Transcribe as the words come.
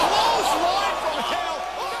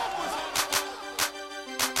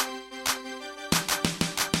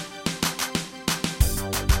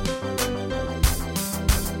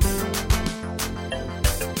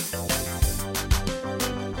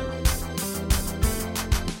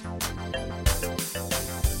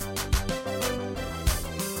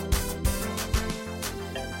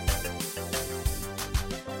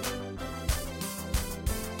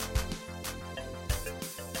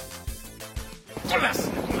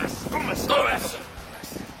Tules!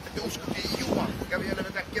 Uskokin Juma, kävi aina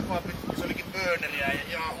vetää kebabit, se olikin burneriä ja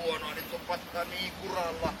ihan huonoa, nyt on pattaa niin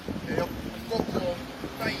kuralla ja jo koko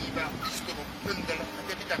päivä istunut pöntöllä. Mä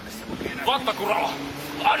tiedä mitä tässä voi enää. Vattakurala!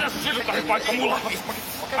 Anna sylkäri paikka mulla!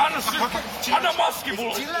 Anna maski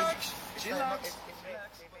mulle!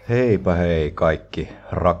 Heipä hei kaikki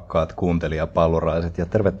rakkaat kuuntelijapalluraiset ja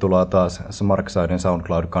tervetuloa taas Smarksiden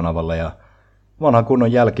SoundCloud-kanavalle ja vanhan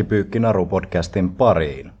kunnon Jälkipyykkinaru podcastin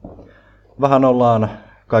pariin. Vähän ollaan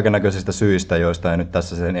kaikennäköisistä syistä, joista ei nyt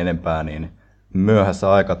tässä sen enempää, niin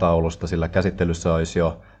myöhässä aikataulusta, sillä käsittelyssä olisi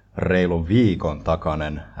jo reilun viikon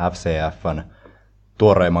takainen FCFn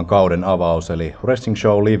tuoreimman kauden avaus, eli Wrestling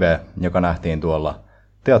Show Live, joka nähtiin tuolla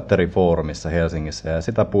Teatterifoorumissa Helsingissä, ja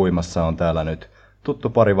sitä puimassa on täällä nyt tuttu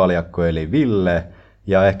parivaljakko, eli Ville,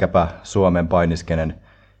 ja ehkäpä Suomen painiskenen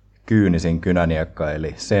kyynisin kynäniekka,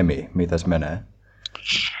 eli Semi. Mitäs menee?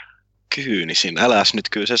 Kyynisin. Äläs nyt,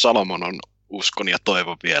 kyllä se Salomon on uskon ja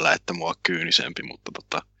toivon vielä, että mua kyynisempi,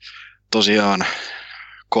 mutta tosiaan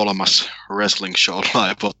kolmas Wrestling Show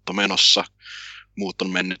Live-otto menossa. Muut on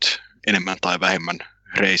mennyt enemmän tai vähemmän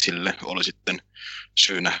reisille. Oli sitten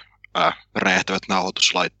syynä räjähtävät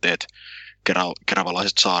nauhoituslaitteet,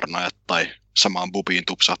 keravalaiset saarnaajat tai samaan bubiin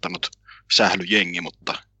tupsahtanut sählyjengi,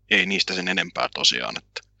 mutta ei niistä sen enempää tosiaan,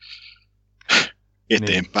 että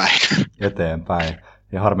eteenpäin. Niin, eteenpäin.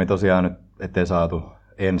 Ja harmi tosiaan nyt, ettei saatu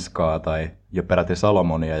Enskaa tai jo peräti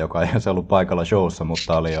Salomonia, joka ei olisi ollut paikalla showssa,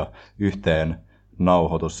 mutta oli jo yhteen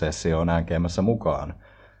nauhoitussessioon äänkäämässä mukaan.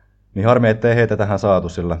 Niin harmi, ettei heitä tähän saatu,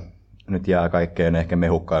 sillä nyt jää kaikkein ehkä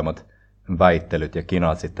mehukkaimmat väittelyt ja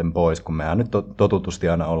kinat sitten pois, kun mehän nyt totutusti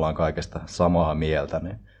aina ollaan kaikesta samaa mieltä.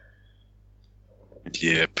 Niin.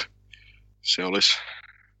 Jep. Se olisi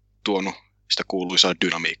tuonut sitä kuuluisaa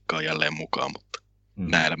dynamiikkaa jälleen mukaan, mutta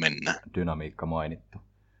näillä mennään. Dynamiikka mainittu.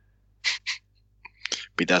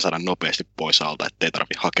 Pitää saada nopeasti pois alta, ettei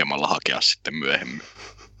tarvitse hakemalla hakea sitten myöhemmin.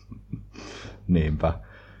 Niinpä.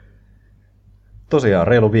 Tosiaan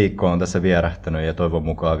reilu viikko on tässä vierähtänyt ja toivon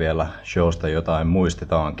mukaan vielä showsta jotain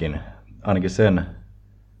muistetaankin. Ainakin sen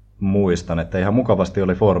muistan, että ihan mukavasti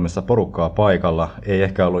oli foorumissa porukkaa paikalla. Ei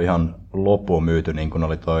ehkä ollut ihan loppuun myyty niin kuin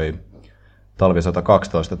oli toi Talvisota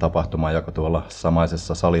 12 tapahtuma, joka tuolla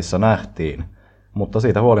samaisessa salissa nähtiin. Mutta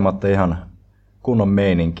siitä huolimatta ihan kunnon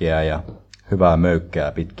meininkiä ja hyvää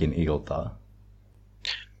möykkää pitkin iltaa.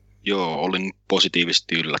 Joo, olin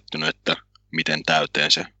positiivisesti yllättynyt, että miten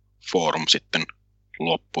täyteen se foorum sitten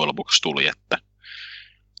loppujen lopuksi tuli, että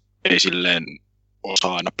ei silleen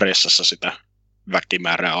osaa aina pressassa sitä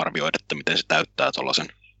väkimäärää arvioida, että miten se täyttää tuollaisen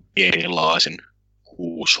erilaisen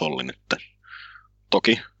huushollin. Että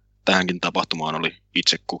toki tähänkin tapahtumaan oli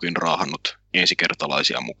itse kukin raahannut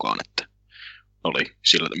ensikertalaisia mukaan, että oli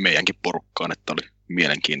sillä meidänkin porukkaan, että oli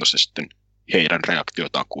mielenkiintoista sitten heidän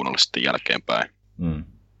reaktioitaan kuunnella sitten jälkeenpäin.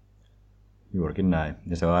 Juurikin näin.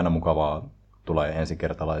 Ja se on aina mukavaa, tulee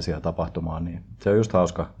ensikertalaisia tapahtumaan, niin se on just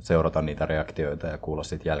hauska seurata niitä reaktioita ja kuulla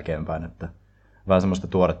sitten jälkeenpäin, että vähän semmoista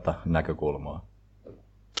tuoretta näkökulmaa.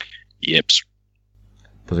 Jeps.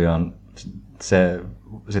 Tosiaan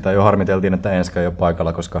sitä jo harmiteltiin, että Enska ei ole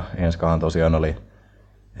paikalla, koska Enskahan tosiaan oli,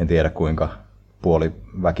 en tiedä kuinka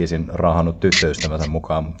puoliväkisin raahannut tyttöystävänsä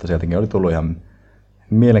mukaan, mutta sieltäkin oli tullut ihan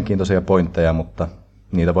mielenkiintoisia pointteja, mutta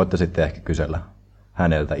niitä voitte sitten ehkä kysellä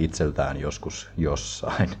häneltä itseltään joskus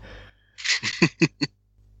jossain.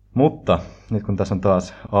 Mutta nyt kun tässä on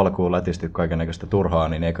taas alkuun lätisty kaikennäköistä turhaa,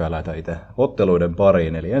 niin eiköhän lähdetä itse otteluiden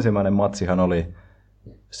pariin. Eli ensimmäinen matsihan oli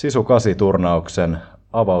Sisu 8-turnauksen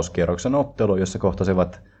avauskierroksen ottelu, jossa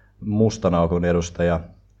kohtasivat Mustanaukun edustaja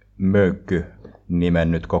Möykky,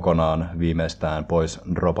 nimen nyt kokonaan viimeistään pois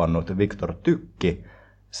dropannut Viktor Tykki,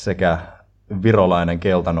 sekä virolainen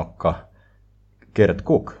keltanokka Gert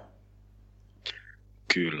Cook.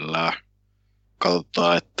 Kyllä.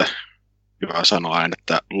 Katsotaan, että hyvä sanoa aina,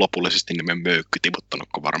 että lopullisesti nimen Möykky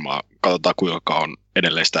tiputtanutko varmaan. Katsotaan, kuinka on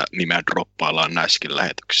edelleen sitä nimeä droppaillaan näissäkin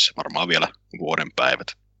lähetyksissä. Varmaan vielä vuoden päivät.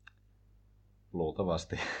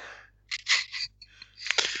 Luultavasti.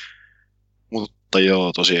 Mutta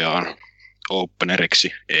joo, tosiaan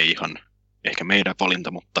openeriksi ei ihan ehkä meidän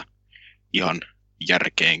valinta, mutta ihan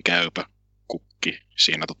järkeen käypä kukki.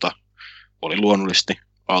 Siinä oli luonnollisesti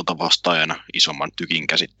altavastaajana isomman tykin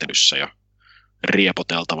käsittelyssä ja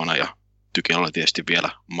riepoteltavana, ja tykillä oli tietysti vielä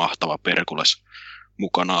mahtava Perkules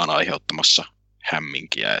mukanaan aiheuttamassa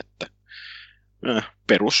hämminkiä, että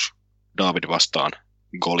perus David vastaan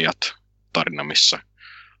Goliat tarina, missä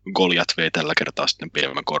Goliat vei tällä kertaa sitten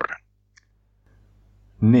pienemmän korren.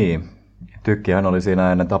 Niin, Tykkihän oli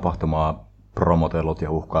siinä ennen tapahtumaa promotellut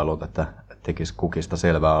ja uhkaillut, että tekisi Kukista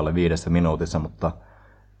selvää alle 5 minuutissa, mutta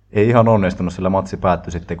ei ihan onnistunut, sillä matsi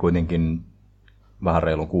päättyi sitten kuitenkin vähän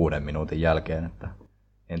reilun 6 minuutin jälkeen, että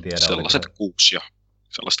en tiedä. Sellaiset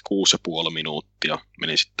 6,5 minuuttia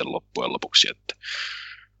meni sitten loppujen lopuksi, että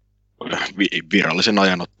virallisen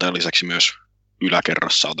ajanottajan lisäksi myös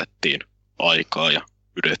yläkerrassa otettiin aikaa ja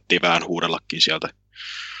yritettiin vähän huudellakin sieltä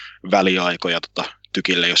väliaikoja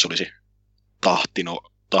tykille, jos olisi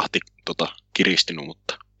tahti kiristynyt,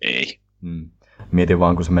 mutta ei. Mietin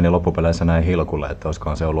vaan, kun se meni loppupeleissä näin hilkulle, että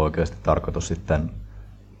olisikohan se ollut oikeasti tarkoitus sitten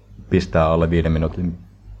pistää alle 5 minuutin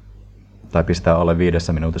tai pistää alle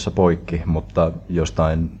 5 minuutissa poikki, mutta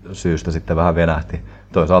jostain syystä sitten vähän venähti.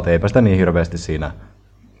 Toisaalta eipä sitä niin hirveästi siinä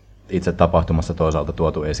itse tapahtumassa toisaalta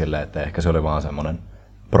tuotu esille, että ehkä se oli vaan semmoinen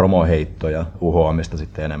promoheitto ja uhoamista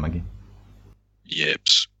sitten enemmänkin.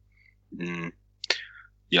 Jeps.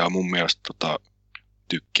 Ja mun mielestä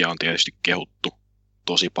Tykkiä on tietysti kehuttu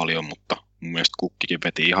tosi paljon, mutta mun mielestä Kukkikin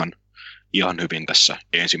veti ihan hyvin tässä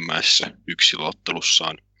ensimmäisessä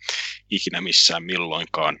yksilöottelussaan ikinä missään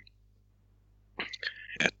milloinkaan.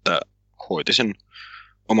 Että hoiti sen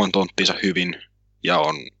oman tonttinsa hyvin ja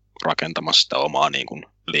on rakentamassa sitä omaa niin kuin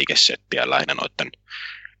liikesettiä lähinnä noiden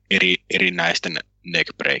erinäisten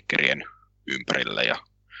neckbreakerien ympärillä ja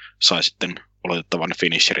sai sitten oletettavan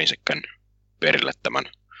finisherinsäkään perille tämän,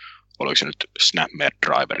 oliko se nyt Snapmare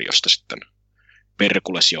Driver, josta sitten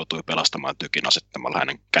Perkules joutui pelastamaan Tykin asettamalla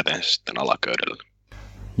hänen kätensä sitten alaköydelle.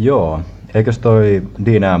 Joo, eikös toi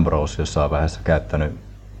Dean Ambrose jossain vaiheessa käyttänyt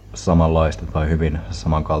samanlaista tai hyvin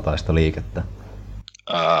samankaltaista liikettä?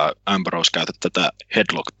 Ambrose käytti tätä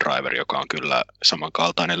Headlock Driver, joka on kyllä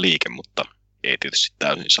samankaltainen liike, mutta ei tietysti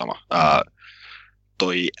täysin sama.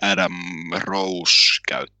 Toi Adam Rose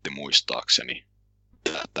käytti muistaakseni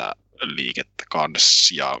tätä liikettä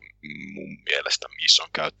kans, ja mun mielestä Miss on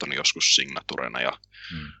käyttänyt joskus signaturena, ja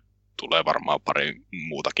tulee varmaan pari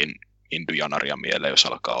muutakin indujanaria mieleen, jos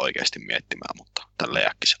alkaa oikeasti miettimään, mutta tälleen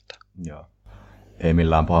äkkiseltä. Joo. Ei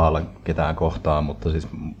millään pahalla ketään kohtaan, mutta siis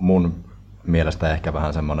mun mielestä ehkä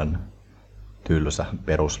vähän semmoinen tylsä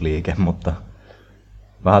perusliike, mutta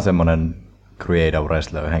vähän semmoinen creative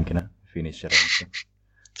wrestler-henkinen finisher.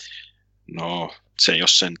 No, se ei ole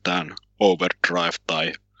sentään overdrive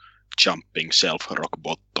tai jumping self rock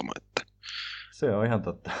bottom, että se on ihan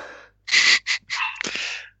totta.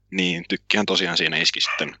 Niin, Tykkihän tosiaan siinä iski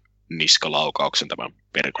sitten niskalaukauksen tämän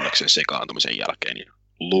Perkuleksen sekaantumisen jälkeen ja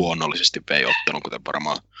luonnollisesti vei ottelun, kuten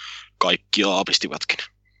varmaan kaikki aavistivatkin.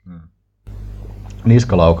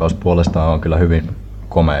 Niskalaukaus puolestaan on kyllä hyvin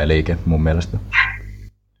komea liike mun mielestä.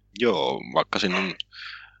 Joo, vaikka siinä on,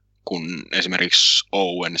 kun esimerkiksi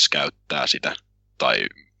Owens käyttää sitä, tai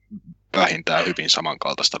vähintään hyvin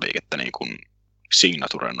samankaltaista liikettä niin kuin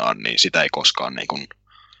signaturenaan, niin sitä ei koskaan niin kuin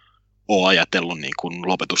ole ajatellut niin kuin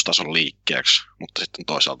lopetustason liikkeeksi, mutta sitten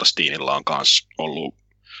toisaalta Steenilla on myös ollut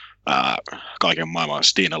kaiken maailman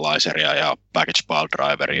Steenalizeria ja Package Pile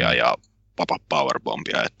Driveria ja Pop-Up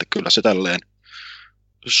Powerbombia, että kyllä se tälleen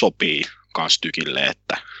sopii kans Tykille,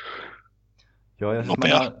 että joo, ja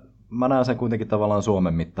nopea. Mä näen sen kuitenkin tavallaan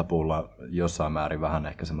Suomen mittapuulla jossain määrin vähän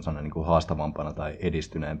ehkä semmoisena niin kuin haastavampana tai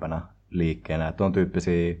edistyneempänä liikkeenä. Että on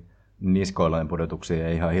tyyppisiä niskoilleen pudotuksia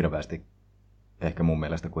ei ihan hirveästi ehkä mun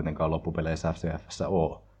mielestä kuitenkaan loppupeleissä FCF:ssä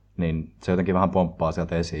ole. Niin se jotenkin vähän pomppaa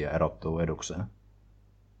sieltä esiin ja erottuu edukseen.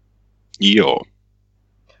 Joo.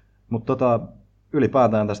 Mutta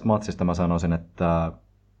ylipäätään tästä matsista mä sanoisin, että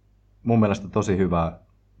mun mielestä tosi hyvä,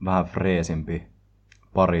 vähän freesimpi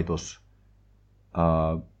paritus.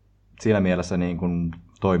 Siinä mielessä niin kun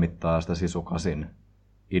toimittaa sitä Sisukasin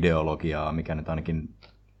ideologiaa, mikä nyt ainakin,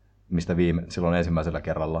 mistä silloin ensimmäisellä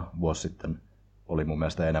kerralla vuosi sitten oli mun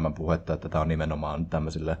mielestä enemmän puhetta, että tämä on nimenomaan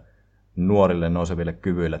tämmöisille nuorille nouseville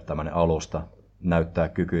kyvyille tämmöinen alusta näyttää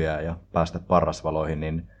kykyjä ja päästä parrasvaloihin,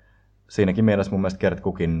 niin siinäkin mielessä mun mielestä Gert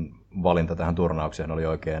Cookin valinta tähän turnaukseen oli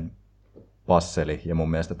oikein passeli ja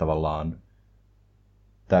mun mielestä tavallaan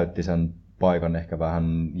täytti sen paikan ehkä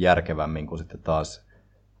vähän järkevämmin kuin sitten taas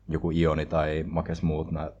joku Ioni tai Makes Muut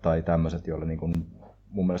tai tämmöiset, joille niin kuin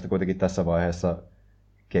mun mielestä kuitenkin tässä vaiheessa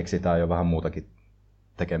keksitään jo vähän muutakin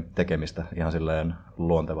tekemistä ihan silleen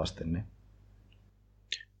luontevasti. Niin.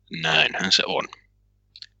 Näinhän se on.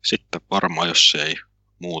 Sitten varmaan, jos ei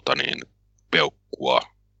muuta, niin peukkua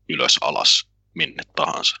ylös alas minne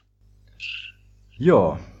tahansa.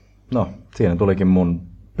 Joo, no siinä tulikin mun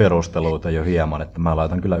perusteluita jo hieman, että mä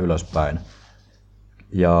laitan kyllä ylöspäin.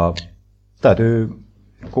 Ja täytyy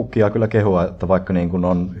Kukkia kyllä kehua, että vaikka niin kun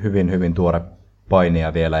on hyvin tuore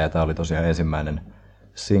painia vielä, ja tämä oli tosiaan ensimmäinen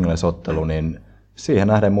singles-ottelu, niin siihen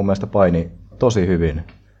nähden mun mielestä paini tosi hyvin.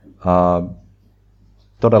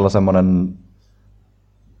 Todella semmoinen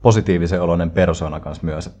positiivisen oloinen persona kanssa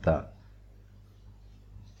myös, että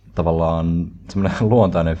tavallaan semmoinen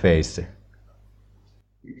luontainen feissi.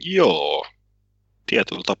 Joo,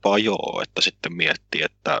 tietyllä tapaa joo, että sitten miettii,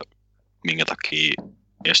 että minkä takia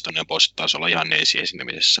Estonian bossit taisi olla ihan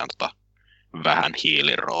esiintymisessään vähän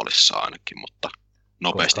hiilin roolissa ainakin, mutta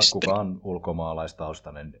nopeasti Koska sitten... kukaan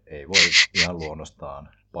ulkomaalaistaustainen ei voi ihan luonnostaan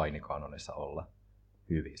painikanonissa olla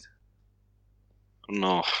hyvissä.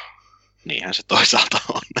 No, niinhän se toisaalta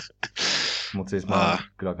on. Mutta siis mä oon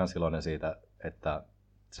kyllä kans iloinen siitä, että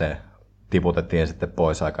se tiputettiin sitten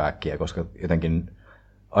pois aika äkkiä, koska jotenkin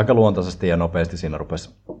aika luontaisesti ja nopeasti siinä rupesi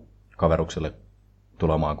kaveruksille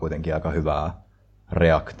tulemaan kuitenkin aika hyvää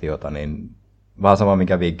reaktiota, niin vähän sama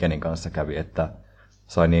mikä Weekendin kanssa kävi, että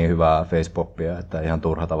sai niin hyvää facepoppia, että ihan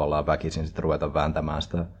turha tavallaan väkisin sitten ruveta vääntämään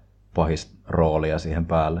sitä pahista roolia siihen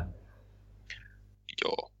päälle.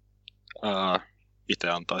 Joo. Itse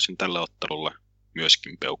antaisin tälle ottelulle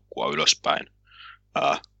myöskin peukkua ylöspäin.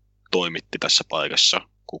 Toimitti tässä paikassa,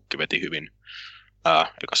 Kukki veti hyvin.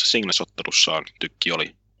 Ekassa singles-ottelussaan Tykki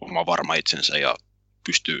oli oma varma itsensä ja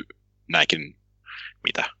pystyy näinkin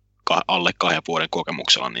alle 2 vuoden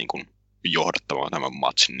kokemuksella niin kuin johdattamaan tämän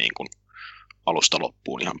matsin niin kuin alusta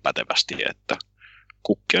loppuun ihan pätevästi. Että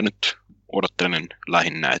Kukkia nyt odottelen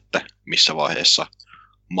lähinnä, että missä vaiheessa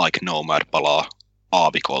Mike Nomad palaa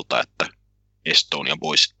aavikolta, että Estonian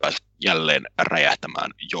Boysit pääsevät jälleen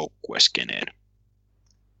räjähtämään joukkueskeneen.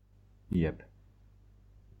 Jep.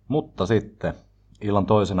 Mutta sitten illan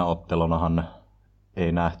toisena ottelunahan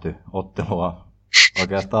ei nähty ottelua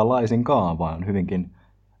oikeastaan laisinkaan, vaan hyvinkin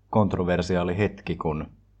kontroversiaali hetki,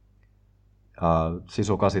 kun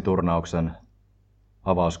Sisu-8-turnauksen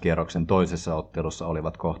avauskierroksen toisessa ottelussa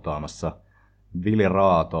olivat kohtaamassa Vili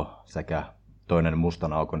Raato sekä toinen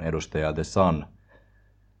mustan aukon edustaja The Sun,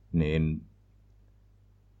 niin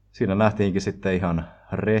siinä nähtiinkin sitten ihan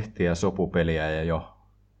rehtiä sopupeliä ja jo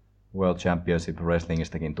World Championship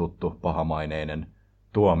Wrestlingistäkin tuttu pahamaineinen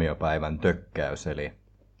tuomiopäivän tökkäys. Eli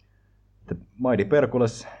Mighty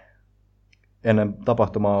Perkules ennen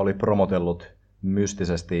tapahtumaa oli promotellut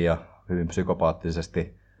mystisesti ja hyvin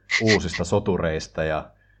psykopaattisesti uusista sotureista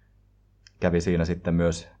ja kävi siinä sitten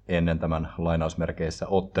myös ennen tämän lainausmerkeissä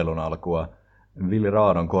ottelun alkua Vili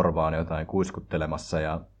Raadon korvaan jotain kuiskuttelemassa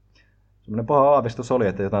ja semmoinen paha aavistus oli,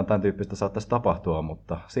 että jotain tämän tyyppistä saattaisi tapahtua,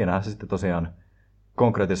 mutta siinähän se sitten tosiaan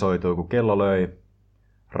konkretisoitui, kun kello löi.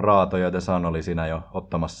 Raato ja The Sun oli siinä jo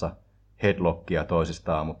ottamassa headlockia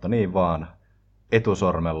toisistaan, mutta niin vaan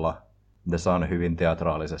etusormella The Sun hyvin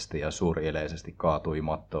teatraalisesti ja suurieleisesti kaatui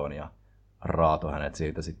mattoon ja Raato hänet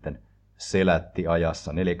siitä sitten selätti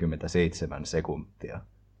ajassa 47 sekuntia.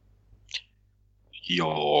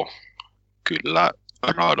 Joo, kyllä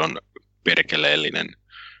perkeleellinen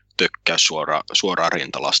tökkäys suoraan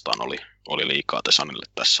rintalastaan oli liikaa The Sunille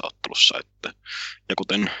tässä ottelussa. Ja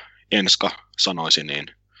kuten Enska sanoisi, niin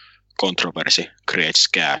controversy creates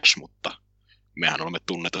cash, mutta mehän olemme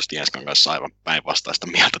tunnetusti Enskan kanssa aivan päinvastaista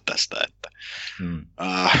mieltä tästä, että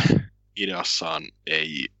ideassaan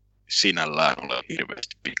ei sinällään ole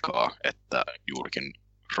hirveästi pikaa, että juurikin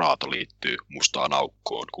Raato liittyy mustaan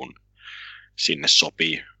aukkoon, kun sinne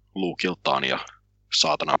sopii luukiltaan ja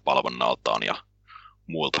saatanan palvonnaltaan ja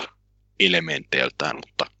muilta elementeiltään,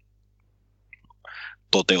 mutta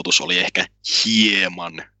toteutus oli ehkä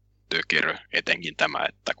hieman tökerö, etenkin tämä,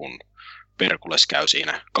 että kun Perkules käy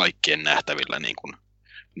siinä kaikkien nähtävillä niin kuin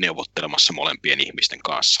neuvottelemassa molempien ihmisten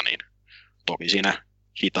kanssa, niin toki siinä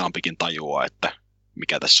hitaampikin tajuaa, että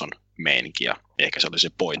mikä tässä on meininki, ja ehkä se oli se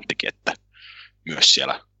pointtikin, että myös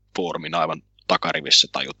siellä foorumin aivan takarivissä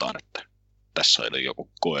tajutaan, että tässä oli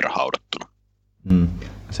joku koira haudattuna.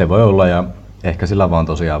 Se voi olla, ja ehkä sillä vaan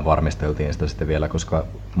tosiaan varmisteltiin sitä sitten vielä, koska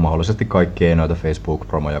mahdollisesti kaikki ei noita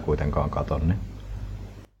Facebook-promoja kuitenkaan katso. Niin.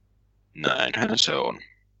 Näinhän se on.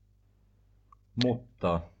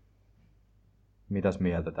 Mutta mitäs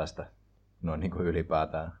mieltä tästä noin niin kuin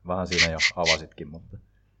ylipäätään? Vähän siinä jo avasitkin, mutta...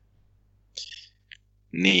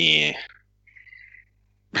 Niin.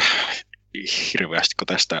 Hirveästi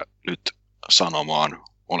tästä nyt sanomaan.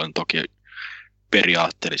 Olen toki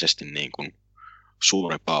periaatteellisesti niin kuin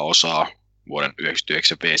suurempaa osaa vuoden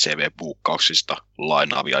 1999 VCV-buukkauksista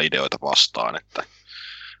lainaavia ideoita vastaan, että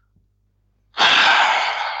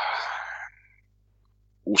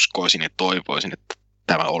uskoisin ja toivoisin, että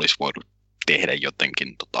tämä olisi voinut tehdä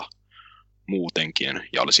jotenkin muutenkin,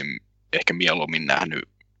 ja olisin ehkä mieluummin nähnyt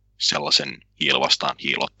sellaisen heel vastaan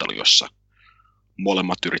hiilottelu, jossa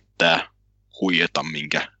molemmat yrittää huijata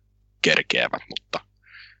minkä kerkeävät, mutta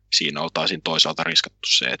siinä oltaisiin toisaalta riskattu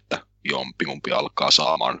se, että jompikumpi alkaa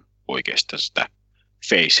saamaan oikeasti sitä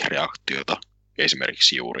face-reaktiota,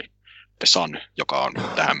 esimerkiksi juuri The Sun, joka on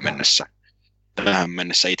tähän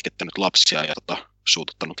mennessä itkettänyt lapsia ja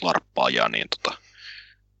suututtanut larppaajia, niin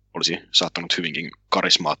olisi saattanut hyvinkin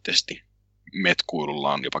karismaattisesti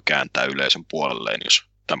metkuilullaan jopa kääntää yleisön puolelleen, jos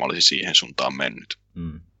tämä olisi siihen suuntaan mennyt.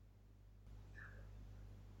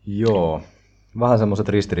 Joo, vähän semmoiset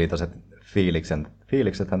ristiriitaiset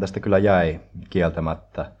fiiliksethän tästä kyllä jäi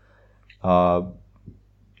kieltämättä.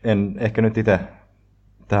 En ehkä nyt itse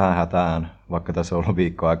tähän hätään, vaikka tässä on ollut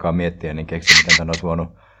viikko aikaa miettiä, niin keksin, miten tämän olisi voinut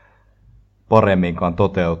paremminkaan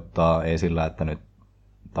toteuttaa. Ei sillä, että nyt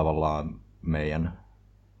tavallaan meidän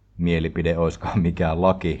mielipide olisikaan mikään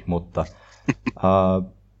laki, mutta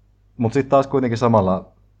sitten taas kuitenkin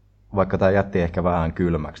samalla, vaikka tämä jätti ehkä vähän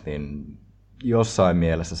kylmäksi, niin jossain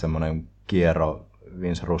mielessä semmoinen kiero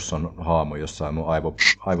Vince Russon haamu jossain mun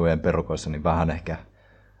aivojen perukoissa, niin vähän ehkä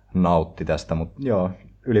nautti tästä, mutta joo,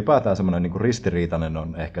 ylipäätään semmoinen niin kuin ristiriitainen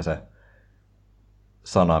on ehkä se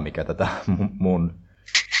sana, mikä tätä mun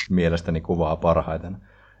mielestäni kuvaa parhaiten.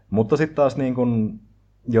 Mutta sitten taas niin kun,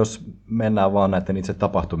 jos mennään vaan näiden itse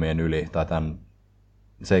tapahtumien yli tai tämän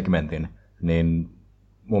segmentin, niin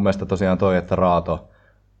mun mielestä tosiaan toi, että Raato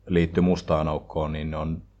liittyy mustaan aukkoon, niin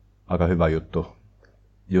on aika hyvä juttu.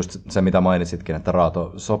 Just se, mitä mainitsitkin, että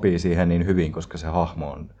Raato sopii siihen niin hyvin, koska se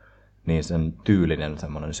hahmo on niin sen tyylinen,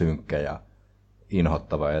 semmoinen synkkä ja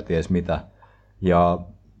inhottava ja ties mitä. Ja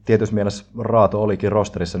tietysti mielessä Raato olikin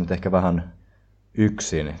rosterissa nyt ehkä vähän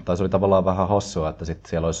yksin. Tai se oli tavallaan vähän hassua, että sitten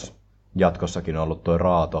siellä olisi jatkossakin ollut tuo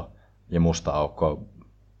Raato ja musta aukko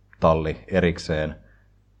talli erikseen,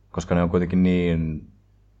 koska ne on kuitenkin niin,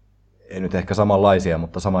 ei nyt ehkä samanlaisia,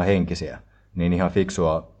 mutta samanhenkisiä, niin ihan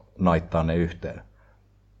fiksua naittaa ne yhteen.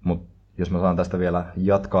 Mutta jos mä saan tästä vielä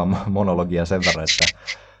jatkaa monologia sen verran, että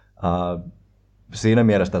siinä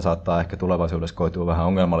mielessä saattaa ehkä tulevaisuudessa koitua vähän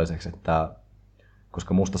ongelmalliseksi, että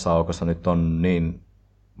koska mustassa aukossa nyt on niin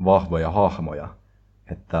vahvoja hahmoja,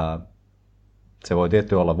 että se voi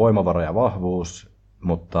tietty olla voimavara ja vahvuus,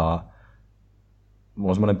 mutta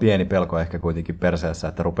mulla on semmoinen pieni pelko ehkä kuitenkin perseessä,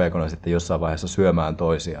 että rupeeko ne sitten jossain vaiheessa syömään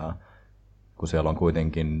toisiaan, kun siellä on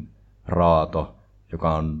kuitenkin Raato,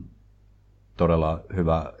 joka on todella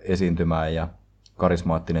hyvä esiintymään ja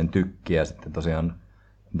karismaattinen tykki, ja sitten tosiaan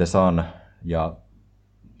The Sun ja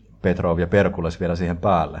Petrov ja Perkules vielä siihen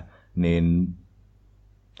päälle, niin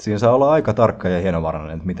siinä saa olla aika tarkka ja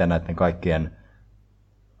hienovarainen, että miten näiden kaikkien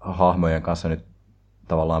hahmojen kanssa nyt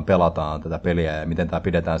tavallaan pelataan tätä peliä ja miten tämä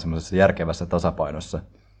pidetään semmoisessa järkevässä tasapainossa.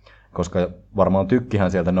 Koska varmaan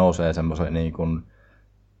tykkihän sieltä nousee semmoiseen niin kuin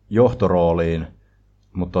johtorooliin,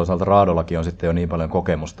 mutta toisaalta Raadollakin on sitten jo niin paljon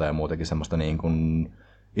kokemusta ja muutenkin semmoista niin kuin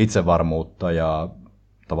itsevarmuutta ja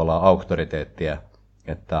tavallaan auktoriteettia,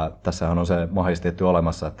 että tässähän on se majesteetti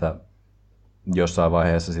olemassa, että jossain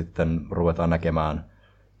vaiheessa sitten ruvetaan näkemään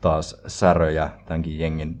taas säröjä tämänkin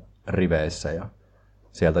jengin riveissä ja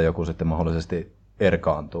sieltä joku sitten mahdollisesti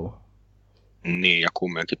erkaantuu. Niin, ja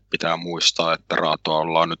kumminkin pitää muistaa, että Raatoa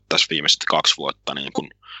ollaan nyt tässä viimeiset 2 vuotta niin kuin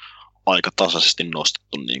aika tasaisesti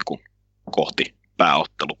nostettu niin kuin kohti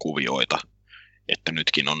pääottelukuvioita, että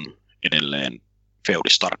nytkin on edelleen feudi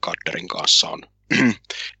Starcadderin kanssa on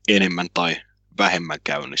enemmän tai vähemmän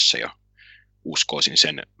käynnissä, ja uskoisin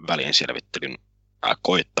sen välienselvittelyn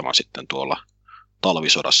koittamaan sitten tuolla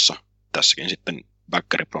talvisodassa. Tässäkin sitten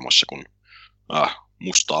väkkäripromossa, kun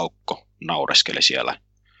musta aukko naureskeli siellä,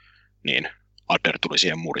 niin Adder tuli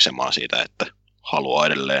siihen murisemaan siitä, että haluaa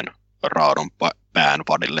edelleen Raadon pään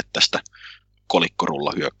vadille tästä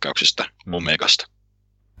kolikkorullahyökkäyksestä Omegasta.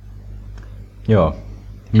 Joo.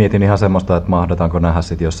 Mietin ihan semmoista, että mahdetaanko nähdä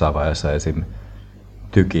sitten jossain vaiheessa esim.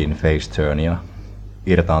 Tykin face turn ja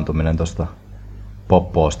irtaantuminen tuosta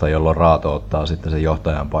poppoosta, jolloin Raato ottaa sitten sen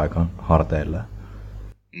johtajan paikan harteilleen.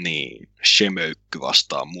 Niin, Shemöykky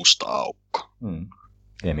vastaa musta aukko.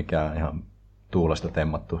 Ei mikään ihan tuulesta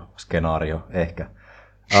temmattu skenaario ehkä.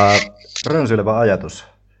 Rönsyilevä ajatus.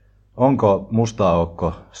 Onko musta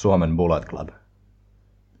aukko Suomen Bullet Club?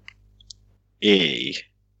 Ei.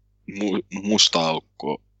 Musta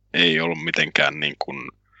aukko ei ollut mitenkään niin kuin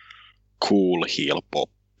cool heel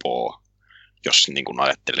poppoa, jos niin kuin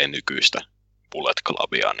ajattelee nykyistä Bullet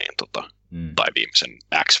Clubia, niin tai viimeisen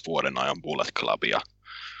X vuoden ajan Bullet Clubia.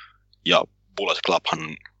 Ja Bullet Clubhan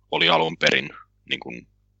oli alun perin niin kuin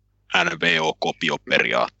NVO-kopio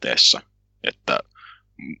periaatteessa, että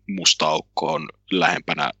musta aukko on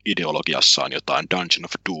lähempänä ideologiassaan jotain Dungeon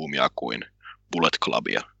of Doomia kuin Bullet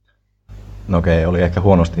Clubia. No okei, oli ehkä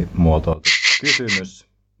huonosti muotoiltu kysymys,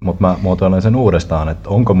 mutta mä muotoilen sen uudestaan, että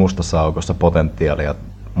onko mustassa aukossa potentiaalia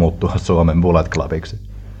muuttua Suomen Bullet Clubiksi?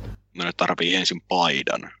 No ne tarvii ensin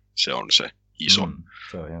paidan, se on se iso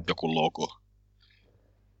se on ihan joku logo.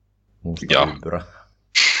 musta ympyrä.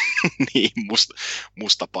 Niin,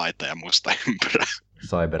 musta paita ja musta ympyrä.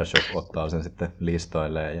 Cybershock ottaa sen sitten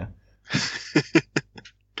listoilleen. Ja...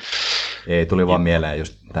 Ei, tuli vaan mieleen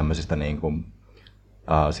just tämmöisistä niin kuin,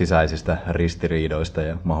 sisäisistä ristiriidoista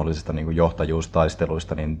ja mahdollisista niin kuin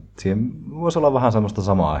johtajuustaisteluista, niin siihen voisi olla vähän semmoista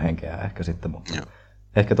samaa henkeä ehkä sitten, mutta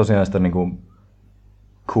ehkä tosiaan sitä niin kuin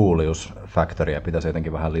coolius-factoria pitäisi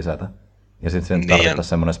jotenkin vähän lisätä. Ja sitten sen tarvittaisiin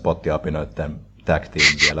semmoinen spottiapinoiden tag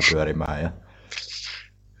team vielä pyörimään. Ja...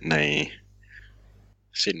 Niin.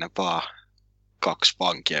 Sinne vaan 2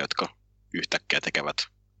 vankia, jotka yhtäkkiä tekevät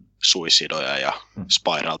suisidoja ja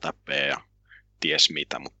spiral-täppejä ja ties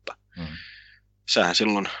mitä, mutta sähän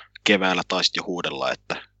silloin keväällä taisit jo huudella,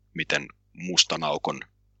 että miten mustan aukon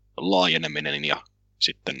laajeneminen ja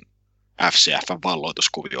sitten FCF:n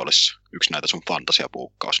valloituskuvio olisi yksi näitä sun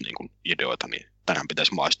fantasiapuukkaus niin kuin ideoita, niin tänään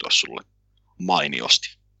pitäisi maistua sulle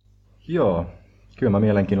mainiosti. Joo, kyllä mä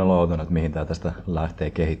mielenkiinnolla odotan, että mihin tää tästä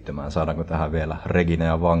lähtee kehittymään. Saadaanko tähän vielä Regina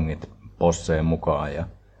ja Vangit bosseen mukaan ja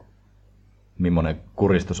millainen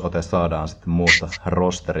kuristusote saadaan sitten muusta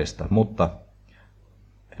rosterista. Mutta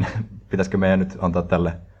pitäisikö meidän nyt antaa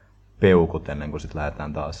tälle peukut ennen kuin sitten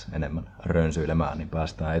lähdetään taas enemmän rönsyilemään, niin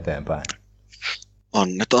päästään eteenpäin.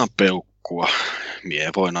 Annetaan peukkua. Mie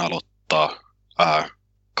voin aloittaa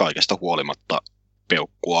kaikesta huolimatta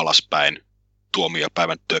peukku alaspäin.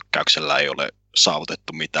 Tuomiopäivän tökkäyksellä ei ole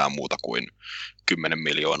saavutettu mitään muuta kuin 10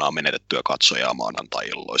 miljoonaa menetettyä katsojaa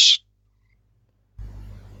maanantai-illoissa.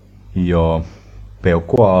 Joo,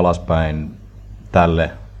 peukkua alaspäin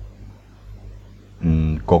tälle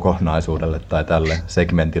kokonaisuudelle tai tälle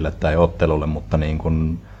segmentille tai ottelulle, mutta niin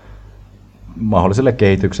kuin mahdolliselle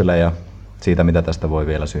kehitykselle ja siitä, mitä tästä voi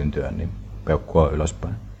vielä syntyä, niin peukkua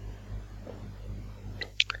ylöspäin.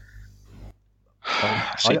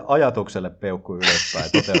 Ajatukselle peukku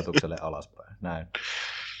ylöspäin, toteutukselle alaspäin.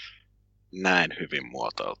 Näin hyvin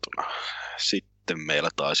muotoiltuna. Sitten meillä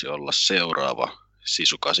taisi olla seuraava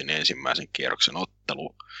Sisukasin ensimmäisen kierroksen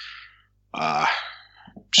ottelu.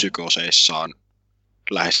 Psykoseissaan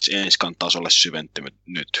lähes enskan tasolle syventynyt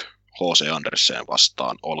nyt H.C. Andersen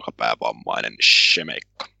vastaan olkapäävammainen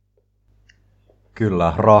Shemeikka.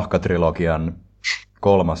 Kyllä, Rahka-trilogian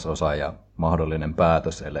 3. osa ja mahdollinen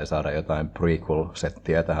päätös, ellei saada jotain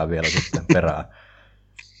prequel-settiä tähän vielä sitten perään.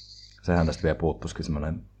 Sehän tästä vielä puuttuisikin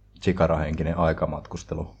semmoinen Chikara-henkinen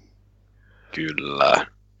aikamatkustelu. Kyllä.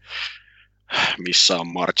 Missä on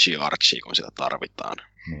Archie, kun sitä tarvitaan?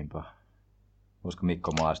 Niinpä. Voisiko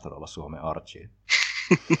Mikko Maestro olla Suomen Archie?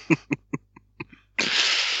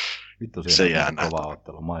 Vittu, siinä on kova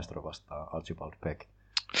ottelu. Maestro vastaan Archibald Peck.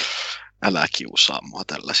 Älä kiusaa mua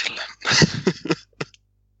tällaisille.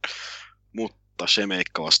 Mutta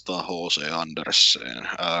Shemeikka vastaa H.C. Andersen.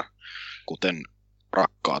 Kuten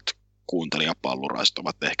rakkaat kuuntelijapalluraiset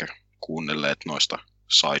ovat ehkä kuunnelleet noista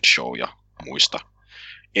sideshow ja muista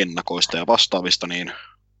ennakoista ja vastaavista, niin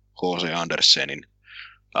H.C. Andersenin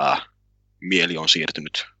mieli on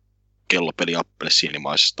siirtynyt kellopeli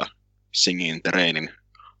appelsiinimaisesta Singing in the Rainin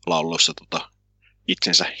laulussa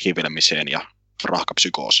itsensä hivelemiseen ja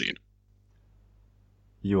rahkapsykoosiin.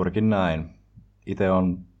 Juurikin näin. Itse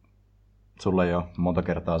on sulle jo monta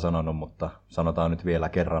kertaa sanonut, mutta sanotaan nyt vielä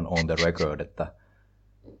kerran on the record, että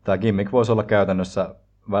tämä gimmick voisi olla käytännössä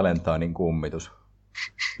Valentinin kummitus.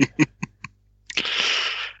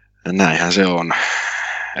 Näinhän se on,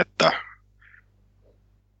 että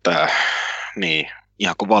niin,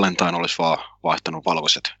 ihan kuin Valentine olisi vaan vaihtanut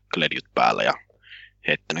valkoiset kledjut päälle ja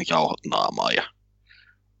heittänyt jauhot naamaan ja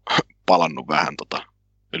palannut vähän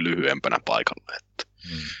lyhyempänä paikalle.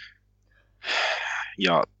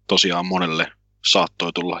 Ja tosiaan monelle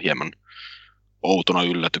saattoi tulla hieman outona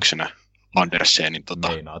yllätyksenä Andersenin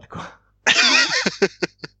Meinaatko?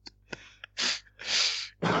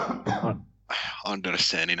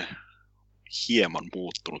 Andersenin hieman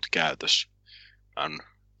muuttunut käytös. Hän on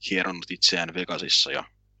hieronnut itseään Vegasissa ja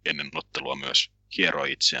ennen ottelua myös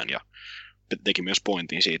hieroi itseään ja teki myös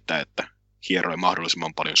pointin siitä, että hieroi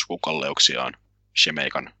mahdollisimman paljon sukukalleuksiaan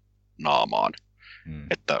Shemeikan naamaan.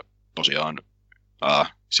 Että tosiaan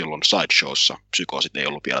silloin sideshowssa psykoosit ei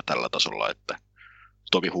ollut vielä tällä tasolla, että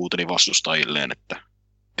Tovi huuteli vastustajilleen, että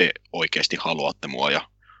te oikeasti haluatte mua ja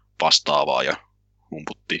vastaavaa ja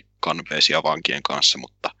humputti kanveesia vankien kanssa,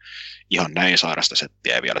 mutta ihan näin sairasta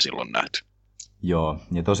settiä ei vielä silloin nähty. Joo,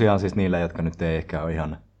 ja tosiaan siis niille, jotka nyt ei ehkä ole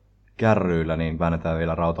ihan kärryillä, niin väännetään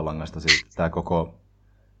vielä rautalangasta. Siis tämä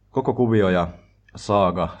koko kuvio ja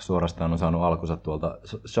saaga suorastaan on saanut alkunsa tuolta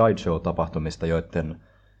sideshow-tapahtumista, joiden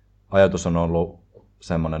ajatus on ollut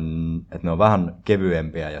semmoinen, että ne on vähän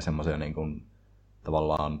kevyempiä ja semmoisia niin kuin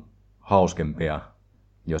tavallaan hauskempia,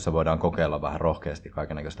 joissa voidaan kokeilla vähän rohkeasti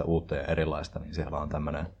kaikennäköistä uutta ja erilaista, niin siellä on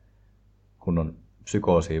tämmöinen kunnon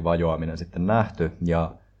psykoosiin vajoaminen sitten nähty.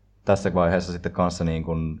 Ja tässä vaiheessa sitten kanssa niin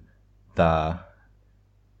kuin tämä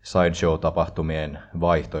sideshow-tapahtumien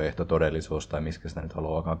vaihtoehto todellisuus, tai miksi sitä nyt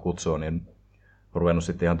haluaakaan kutsua, niin on ruvennut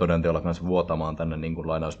sitten ihan todenteolla kanssa vuotamaan tänne niin kuin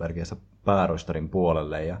lainausmerkeissä pääroistarin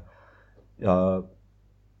puolelle. Ja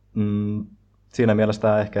siinä mielessä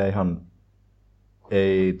tämä ehkä ihan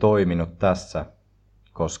ei toiminut tässä,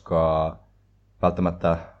 koska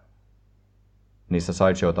välttämättä niissä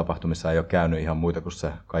sideshow-tapahtumissa ei ole käynyt ihan muita kuin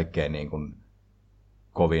se kaikkein niin kuin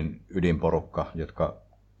kovin ydinporukka, jotka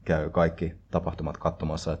käy kaikki tapahtumat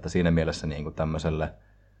katsomassa, että siinä mielessä niin kuin tämmöiselle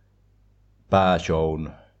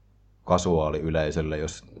pääshown kasuaaliyleisölle,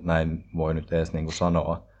 jos näin voi nyt edes niin kuin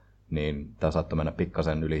sanoa, niin tämä saattoi mennä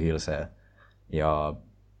pikkasen yli hilseen. Ja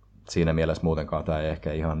siinä mielessä muutenkaan tämä ei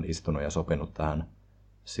ehkä ihan istunut ja sopinut tähän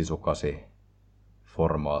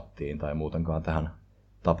sisukasi-formaattiin tai muutenkaan tähän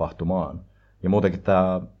tapahtumaan. Ja muutenkin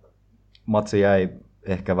tämä matsi jäi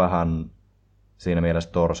ehkä vähän siinä mielessä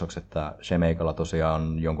torsoksi, että Shemeikalla tosiaan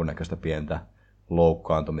on jonkunnäköistä pientä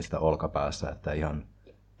loukkaantumista olkapäässä, että ihan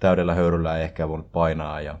täydellä höyryllä ei ehkä voinut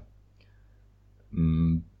painaa. Ja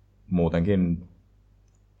muutenkin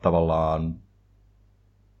tavallaan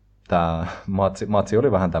tämä matsi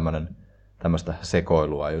oli vähän tämmöistä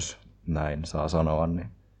sekoilua, jos näin saa sanoa,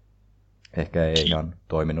 niin ehkä ei ihan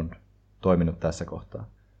toiminut tässä kohtaa.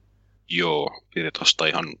 Joo, piti tuosta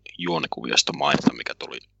ihan juonekuviosta mainita, mikä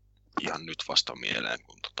tuli ihan nyt vasta mieleen,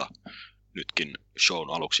 kun nytkin shown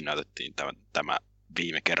aluksi näytettiin tämä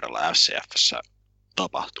viime kerralla FCF:ssä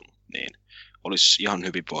tapahtunut, niin olisi ihan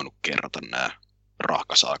hyvin voinut kerrata nämä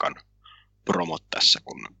Rahkasaakan promot tässä,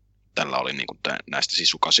 kun tällä oli niin kuin näistä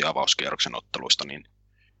sisukasi avauskierroksen otteluista niin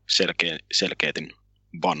selkeätin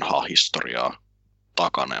vanhaa historiaa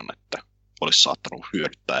takana, että olisi saattanut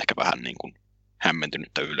hyödyttää ehkä vähän niin kuin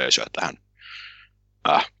hämmentynyttä yleisöä tähän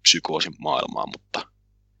psykoosin maailmaan, mutta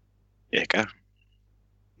ehkä,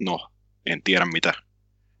 no, en tiedä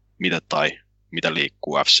mitä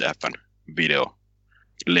liikkuu FCF:n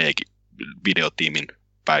videotiimin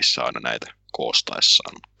päissä aina näitä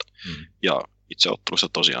koostaessaan. Ja itse ottelussa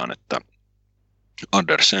tosiaan, että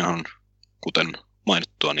Andersenhan, kuten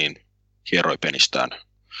mainittua, niin hieroi penistään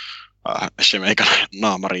Shemeikan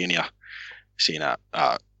naamariin ja siinä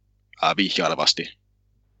vihjailevasti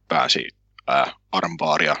pääsi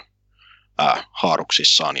armbaaria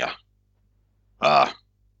haaruksissaan ja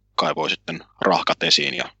kaivoi sitten rahkat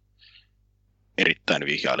esiin ja erittäin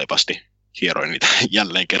vihjailevasti hieroi niitä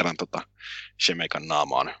jälleen kerran Shemeikan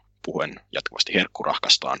naamaan puhuen jatkuvasti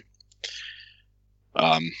herkkurahkastaan.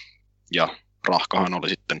 Ja rahkahan oli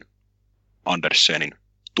sitten Andersenin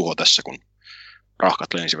tuho tässä, kun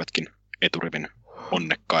rahkat lensivätkin eturivin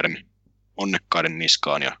onnekkaiden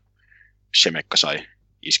niskaan ja Shemeikka sai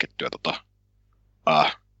iskettyä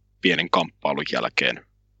pienen kamppailun jälkeen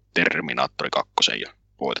Terminaattori 2 ja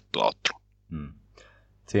voitettua ottelun.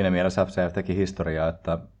 Siinä mielessä FCF teki historiaa,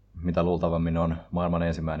 että mitä luultavammin on maailman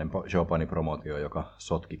ensimmäinen showpani-promootio, joka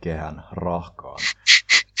sotki kehän rahkaan.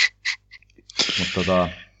 Mutta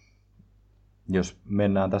jos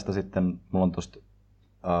mennään tästä sitten, mulla on tuosta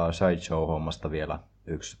sideshow-hommasta vielä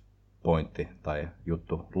yksi pointti tai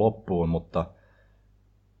juttu loppuun, mutta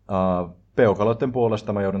peukaloiden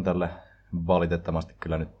puolesta mä joudun tälle valitettavasti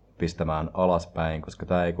kyllä nyt pistämään alaspäin, koska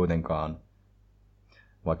tämä ei kuitenkaan,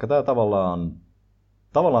 vaikka tämä tavallaan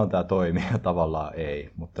tämä toimii ja tavallaan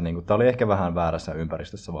ei, mutta niin tämä oli ehkä vähän väärässä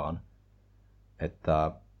ympäristössä vaan.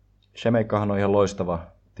 Että Shemeikkahan on ihan loistava,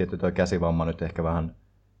 tietty tuo käsivamma nyt ehkä vähän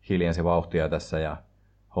hiljensi vauhtia tässä ja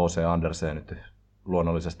H.C. Andersen nyt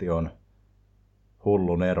luonnollisesti on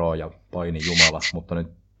hullun ero ja paini jumala, mutta nyt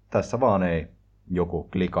tässä vaan ei joku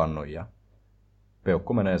klikannut ja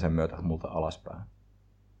peukku menee sen myötä multa alaspäin.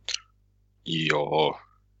 Joo,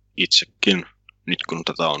 itsekin nyt kun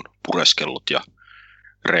tätä on pureskellut ja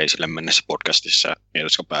reisille mennessä podcastissa,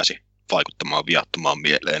 jotka pääsi vaikuttamaan viattomaan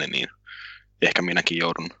mieleeni, niin ehkä minäkin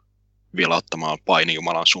joudun vielä ottamaan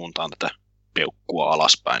painijumalan suuntaan tätä peukkua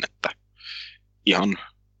alaspäin, että ihan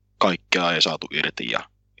kaikkea ei saatu irti ja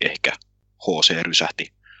ehkä HC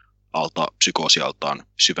rysähti psykoosialtaan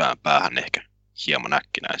syvään päähän ehkä hieman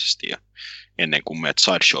äkkinäisesti. Ja ennen kuin menet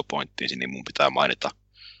sideshow pointtiin, niin mun pitää mainita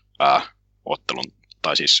ottelun,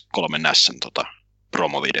 tai siis 3S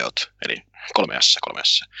promovideot, eli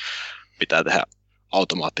 3S. Pitää tehdä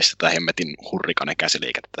automaattisesti tätä hemmetin hurrikanen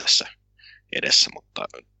käsiliikettä tässä edessä, mutta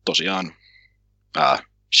tosiaan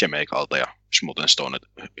Shemeikalta ja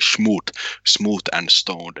Smooth and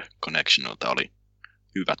Stoned Connectionilta oli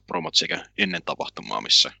hyvät promot sekä ennen tapahtumaa,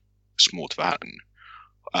 missä Smooth vähän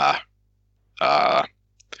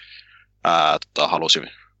halusi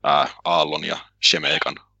Aallon ja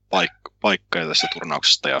Shemeikan paikkoja tästä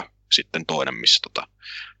turnauksesta ja sitten toinen, missä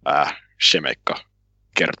Shemeikka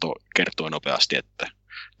kertoi nopeasti, että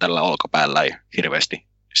tällä olkapäällä ei hirveästi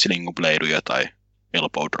slingbladeuja tai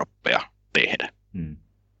elbow droppeja tehdä.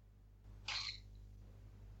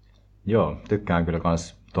 Joo, tykkään kyllä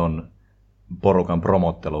kans ton porukan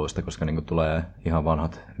promotteluista, koska niinku tulee ihan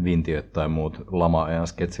vanhat vintiöt tai muut lama-ajan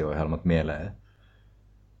sketsiohjelmat mieleen.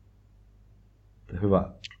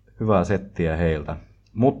 Hyvää settiä heiltä.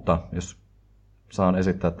 Mutta jos saan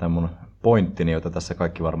esittää tämän mun pointtini, jota tässä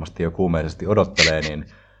kaikki varmasti jo kuumeisesti odottelee, niin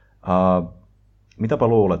mitäpä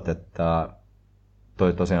luulet, että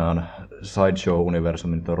toi tosiaan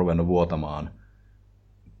Sideshow-universumi nyt on ruvennut vuotamaan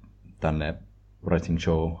tänne Wrestling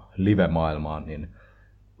Show live-maailmaan, niin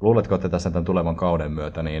luuletko, että tässä tämän tulevan kauden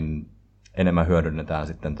myötä niin enemmän hyödynnetään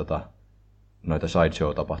sitten noita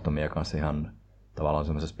Sideshow-tapahtumia kanssa ihan tavallaan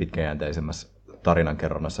semmoisessa pitkäjänteisemmässä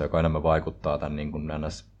tarinankerronnassa, joka enemmän vaikuttaa tämän niin kuin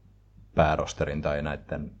NS-päärosterin tai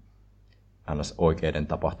näiden NS-oikeiden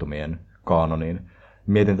tapahtumien kaanoniin.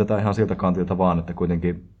 Mietin tätä ihan siltä kantilta vaan, että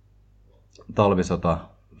kuitenkin talvisota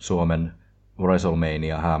Suomen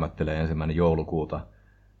WrestleMania häämöttelee 1. joulukuuta.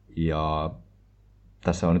 Ja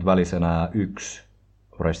tässä on nyt välissä enää yksi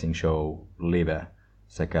Wrestling Show live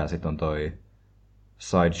sekä sitten on toi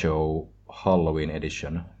Sideshow Halloween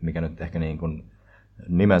Edition, mikä nyt ehkä niin kuin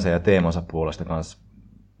nimensä ja teemansa puolesta kanssa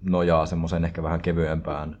nojaa semmoisen ehkä vähän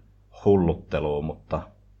kevyempään hullutteluun, mutta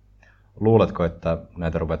luuletko, että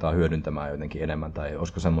näitä ruvetaan hyödyntämään jotenkin enemmän tai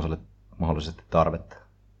olisiko semmoiselle mahdollisesti tarvetta?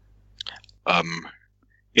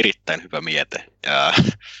 Erittäin hyvä miete.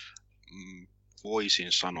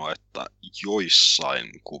 Voisin sanoa, että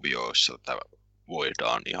joissain kuvioissa tätä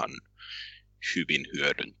voidaan ihan hyvin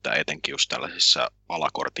hyödyntää, etenkin just tällaisissa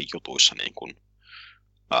alakortin jutuissa niin kuin,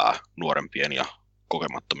 nuorempien ja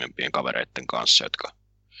kokemattomimpien kavereiden kanssa, jotka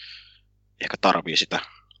ehkä tarvii sitä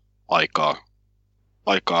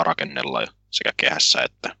aikaa rakennella sekä kehässä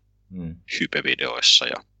että hypevideoissa.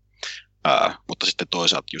 Mutta sitten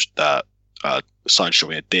toisaalta just tämä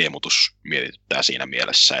Sideshowien teemutus mietityttää siinä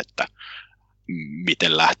mielessä, että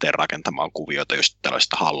miten lähtee rakentamaan kuvioita just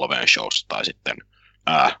tällaista Halloween showsta tai sitten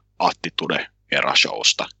Attitude Era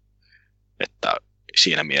showsta. Että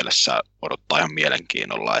siinä mielessä odottaa ihan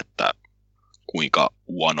mielenkiinnolla, että kuinka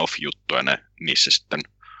one-off juttuja niissä sitten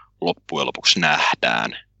loppujen lopuksi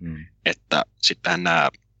nähdään. Että sittenhän nämä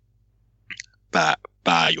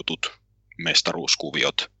pääjutut,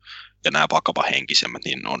 mestaruuskuviot ja nämä vakavahenkisemmät,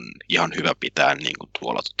 niin on ihan hyvä pitää niin kuin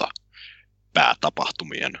tuolla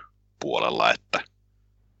päätapahtumien puolella, että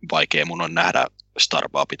vaikea mun on nähdä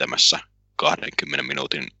Starbaa pitämässä 20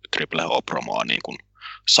 minuutin Triple H-promoa niin kuin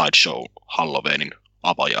Sideshow Halloweenin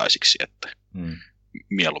avajaisiksi, että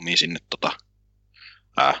mieluummin sinne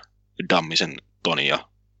Dammisen Toni ja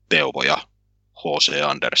Teuvo ja H.C.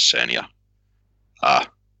 Andersen ja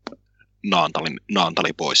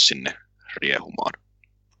Naantali pois sinne riehumaan.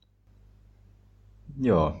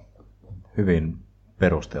 Joo, hyvin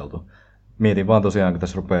perusteltu. Mietin vaan tosiaan, kun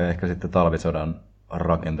tässä rupeaa ehkä sitten talvisodan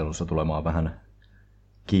rakentelussa tulemaan vähän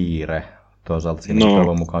kiire. Toisaalta siinä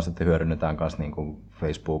toivon mukaan sitten hyödynnetään myös niin kuin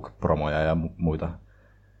Facebook-promoja ja muita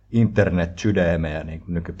internet-sydämejä, niin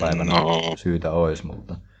kuin nykypäivänä syytä olisi.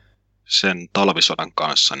 Mutta sen talvisodan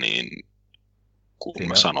kanssa, niin kun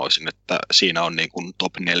mä sanoisin, että siinä on niin kuin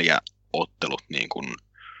top 4 ottelut niin kuin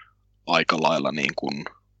aika lailla niin kuin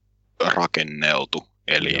rakenneltu.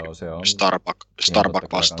 Eli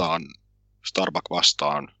Starbuck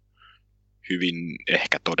vastaan hyvin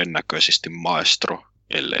ehkä todennäköisesti Maestro,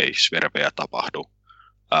 ellei Sverveä tapahdu.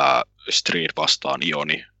 Street vastaan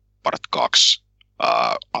Ioni, part 2.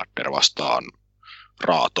 Adder vastaan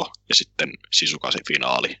Raato ja sitten Sisukasi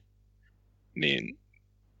finaali. Niin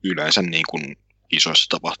yleensä niin kuin isoissa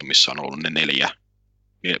tapahtumissa on ollut ne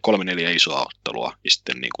 3-4 isoa ottelua ja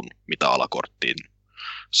sitten niin kuin mitä alakorttiin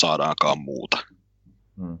saadaankaan muuta.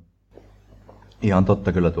 Ihan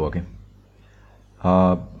totta kyllä tuokin.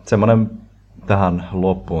 Semmoinen tähän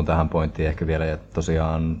loppuun, tähän pointtiin ehkä vielä, että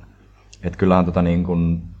tosiaan, että kyllähän niin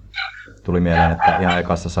kun tuli mieleen, että ihan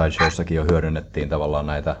ekassa Sideshowssakin jo hyödynnettiin tavallaan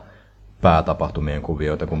näitä päätapahtumien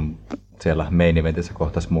kuvioita, kun siellä main eventissä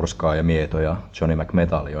kohtasi Murskaa ja Mieto ja Johnny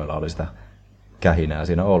McMetal, joilla oli sitä kähinää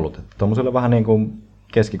siinä ollut. Että tuommoiselle vähän niin kuin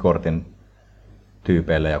keskikortin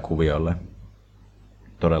tyypeille ja kuvioille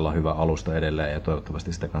todella hyvä alusta edelleen ja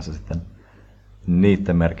toivottavasti sitä kanssa sitten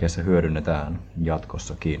niiden merkeissä hyödynnetään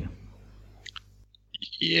jatkossakin.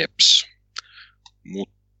 Jeps.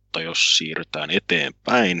 Mutta jos siirrytään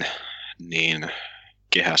eteenpäin, niin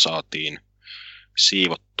kehä saatiin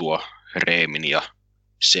siivottua Reemin ja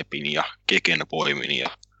Sepin ja Keken voimin ja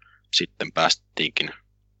sitten päästettiinkin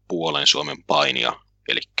puolen Suomen painia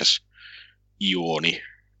elikkäs Ioni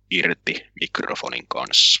irti mikrofonin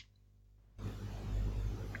kanssa.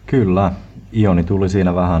 Kyllä, Ioni tuli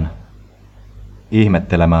siinä vähän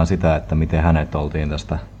ihmettelemään sitä, että miten hänet oltiin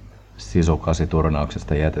tästä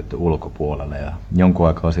Sisukasi-turnauksesta jätetty ulkopuolelle. Ja jonkun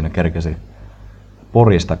aikaa siinä kerkesi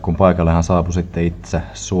porista, kun paikalle hän saapui sitten itse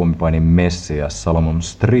Suomipainin messias Salomon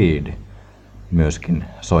Street myöskin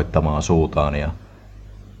soittamaan suutaan ja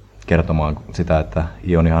kertomaan sitä, että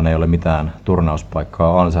Ionihan ei ole mitään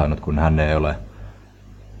turnauspaikkaa ansainnut, kun hän ei ole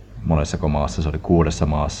monessako maassa, se oli 6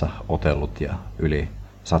 maassa otellut ja yli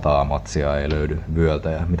 100 matsia ei löydy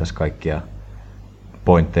vyöltä ja mitäs kaikkia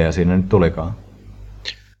pointteja siinä nyt tulikaan.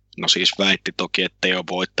 No siis väitti toki, että ei ole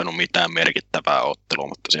voittanut mitään merkittävää ottelua,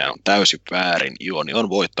 mutta se on täysin väärin. Ioni on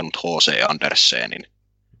voittanut H.C. Andersenin.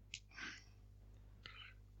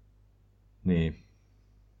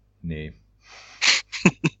 Niin.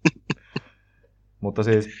 Mutta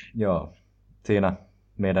siis, joo, siinä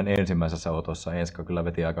meidän ensimmäisessä otossa Enska kyllä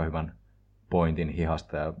veti aika hyvän pointin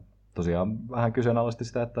hihasta ja tosiaan vähän kyseenalaisti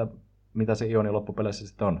sitä, että mitä se Ioni loppupeleissä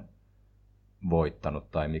sitten on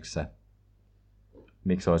voittanut tai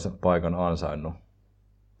miksi olisi paikan ansainnut.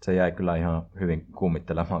 Se jäi kyllä ihan hyvin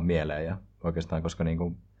kummittelemaan mieleen ja oikeastaan, koska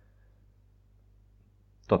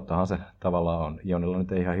tottahan se tavallaan on. Ionilla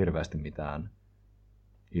nyt ei ihan hirveästi mitään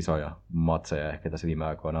isoja matseja ehkä tässä viime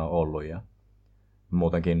aikoina on ollut ja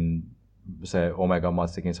muutenkin se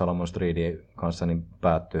Omega-matsikin Salomon Streetin kanssa niin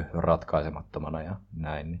päättyi ratkaisemattomana ja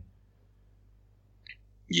näin. Niin.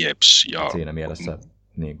 Jeps, ja siinä mielessä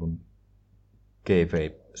niin kuin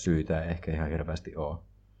kayfabe-syytä ei ehkä ihan hirveästi ole.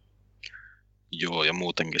 Joo, ja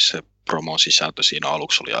muutenkin se promon sisältö siinä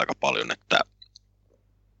aluksi oli aika paljon, että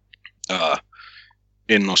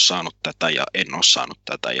en ole saanut tätä ja en ole saanut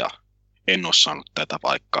tätä ja en ole saanut tätä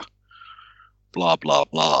vaikka bla bla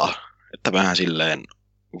bla. Että vähän silleen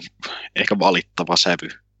ehkä valittava sävy,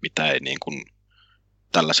 mitä ei niin kuin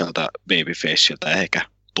tällaiselta babyfaceilta ehkä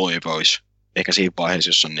toivoisi. Ehkä siinä vaiheessa,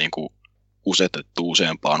 jos on niin kuin usetettu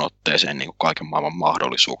useampaan otteeseen niin kuin kaiken maailman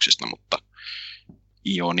mahdollisuuksista, mutta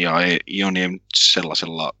Ioni ei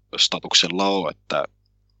sellaisella statuksella ole, että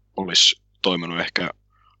olisi toiminut ehkä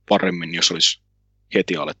paremmin, jos olisi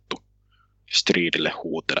heti alettu Streetille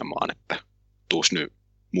huutelemaan, että tuus nyt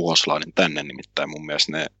muhoslainen tänne, nimittäin mun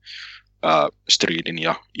mielestä ne Streetin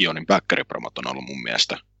ja Ionin backeripromot on ollut mun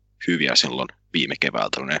mielestä hyviä silloin viime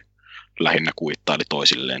keväältä, ne lähinnä kuittaili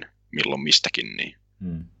toisilleen milloin mistäkin. Niin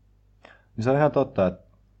se on ihan totta,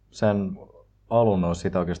 että sen alun olisi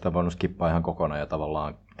sitä oikeastaan voinut skippaa ihan kokonaan ja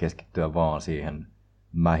tavallaan keskittyä vaan siihen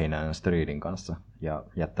mähinään Streetin kanssa ja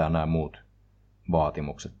jättää nämä muut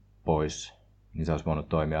vaatimukset pois, niin se olisi voinut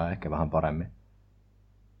toimia ehkä vähän paremmin.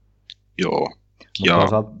 Joo. Mutta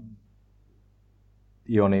toisaalta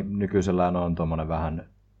Ioni nykyisellään on tuommoinen vähän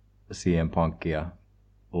CM Punkia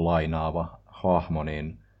lainaava hahmo,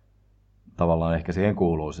 niin tavallaan ehkä siihen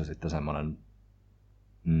kuuluu se sitten semmoinen,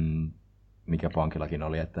 mikä Punkillakin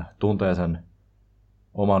oli, että tuntee sen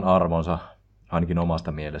oman arvonsa ainakin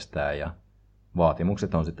omasta mielestään ja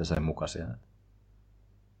vaatimukset on sitten sen mukaisia.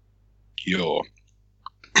 Joo.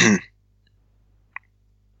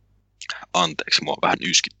 Anteeksi, mua vähän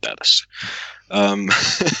yskittää tässä.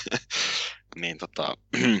 Niin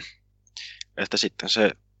että sitten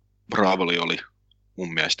se Bravoli oli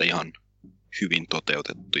mun mielestä ihan hyvin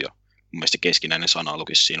toteutettu ja mun mielestä keskinäinen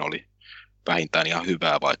sanalukis siinä oli vähintään ihan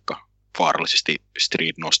hyvää, vaikka vaarallisesti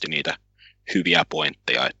Street nosti niitä hyviä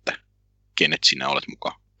pointteja, että kenet sinä olet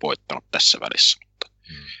muka voittanut tässä välissä. Mutta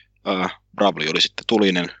Bravoli oli sitten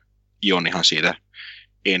tulinen, Ionihan siitä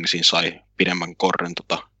ensin sai pidemmän korren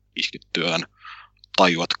iskittyään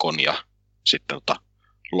tajuatkon ja sitten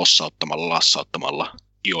lassauttamalla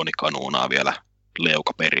Ioni-kanuunaa vielä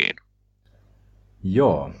leukaperiin.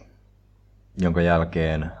 Joo, jonka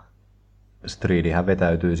jälkeen Streetihän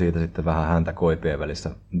vetäytyy siitä sitten vähän häntä koipien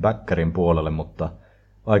välissä backerin puolelle, mutta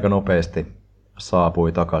aika nopeasti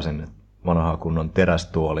saapui takaisin vanhaa kunnon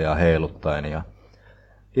terästuolia heiluttaen ja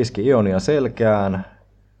iski Ionia selkään,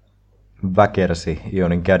 väkersi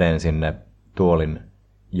Ionin käden sinne tuolin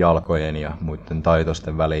jalkojen ja muiden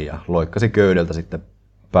taitosten väliin ja loikkasi köydeltä sitten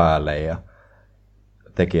päälle ja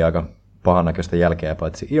teki aika pahannäköistä jälkeä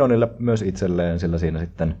paitsi Ionille myös itselleen, sillä siinä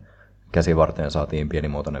sitten käsivarteen saatiin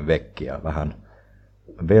pienimuotoinen vekki ja vähän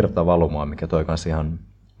verta valumaan, mikä toi kanssa ihan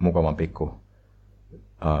mukavan pikku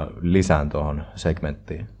lisään tuohon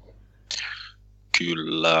segmenttiin.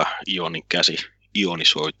 Kyllä, Ionin käsi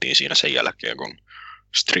ionisoitiin siinä sen jälkeen, kun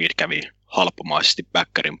Street kävi halpamaisesti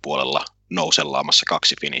backerin puolella nousellaamassa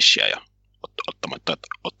 2 finishia ja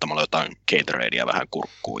ottamalla jotain Gatoradea vähän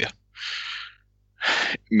kurkkuun. Ja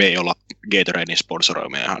me ei olla Gatoradein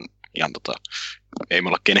sponsoroimia ihan Ei me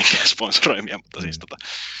olla kenenkään sponsoroimia, mutta siis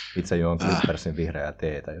Itse juon Clippersin vihreää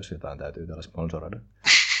teetä, jos jotain täytyy täällä sponsoroida.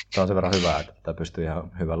 Tämä on sen verran hyvää, että tätä pystyy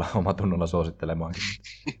ihan hyvällä omatunnolla suosittelemaankin.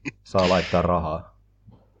 Saa laittaa rahaa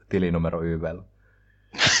tilinumero YV:llä.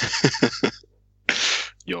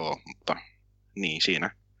 Joo, mutta niin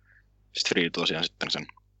siinä. Street tosiaan sitten sen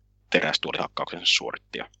terästuolihakkauksen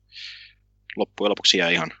suoritti. Ja loppujen lopuksi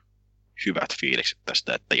jäi ihan hyvät fiilikset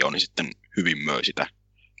tästä, että Joni sitten hyvin möi sitä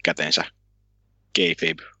kätensä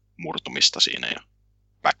kayfabe-murtumista siinä. Ja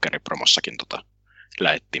Päkkäripromossakin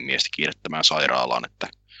lähdettiin miestä kiirettämään sairaalaan, että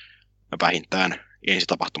vähintään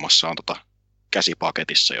ensitapahtumassa on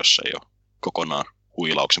käsipaketissa, jos ei ole kokonaan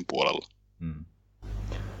huilauksen puolella. Hmm.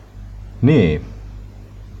 Niin.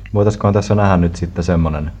 Voitaiskohan tässä nähdä nyt sitten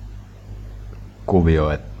semmonen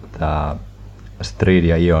kuvio, että Street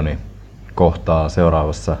ja Ioni kohtaa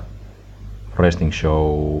seuraavassa Wrestling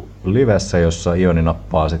Show livessä, jossa Ioni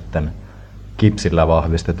nappaa sitten kipsillä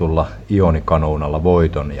vahvistetulla Ioni-kanuunalla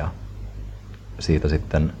voiton ja siitä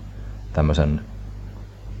sitten tämmöisen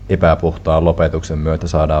epäpuhtaan lopetuksen myötä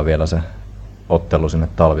saadaan vielä se ottelu sinne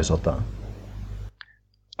talvisotaan.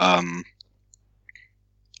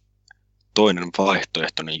 Toinen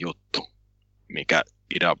vaihtoehtoinen juttu, mikä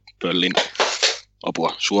Ida Pöllin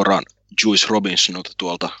apua suoraan Juice Robinsonilta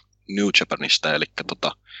tuolta New Japanista, eli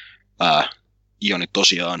Ioni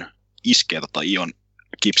tosiaan iskee Ion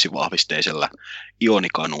kipsivahvisteisella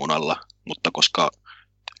Ionikanuunalla, mutta koska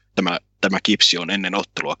tämä kipsi on ennen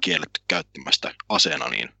ottelua kielletty käyttämästä aseena,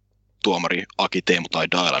 niin tuomari Aki Teemu tai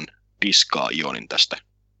Dailan diskaa Ionin tästä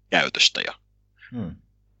käytöstä ja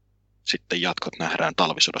sitten jatkot nähdään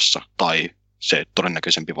talvisodassa, tai se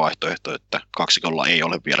todennäköisempi vaihtoehto, että kaksikolla ei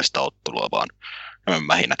ole vielä sitä ottelua, vaan nämä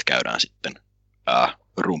mähinät käydään sitten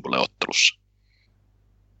Rumble-ottelussa.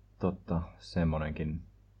 Totta,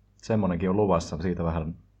 semmonenkin on luvassa, siitä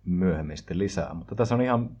vähän myöhemmin sitten lisää, mutta tässä on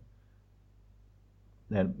ihan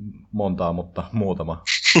montaa, mutta muutama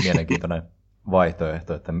mielenkiintoinen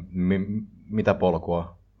vaihtoehto, että mitä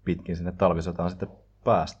polkua pitkin sinne talvisotaan sitten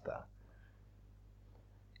päästään.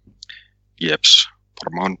 Jeps,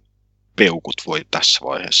 varmaan peukut voi tässä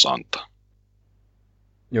vaiheessa antaa.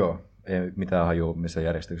 Joo, ei mitään hajua, missä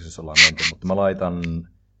järjestyksessä ollaan menty, mutta mä laitan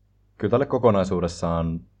kyllä tälle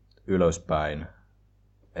kokonaisuudessaan ylöspäin,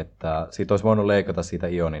 että siitä olisi voinut leikata siitä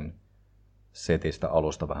Ionin setistä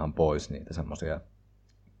alusta vähän pois niitä semmoisia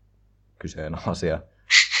kyseenalaisia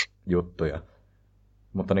juttuja.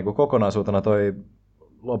 Mutta niin kuin kokonaisuutena toi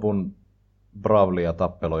lopun bravli ja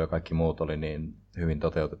tappelu ja kaikki muut oli niin hyvin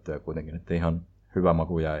toteutettuja kuitenkin, että ihan hyvä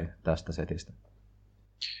maku jäi tästä setistä.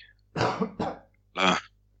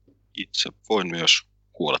 Itse voin myös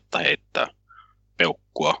huoletta heittää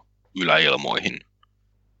peukkua yläilmoihin.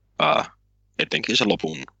 Etenkin se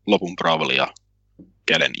lopun bravli ja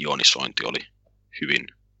käden ionisointi oli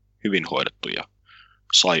hyvin hoidettu ja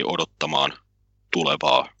sai odottamaan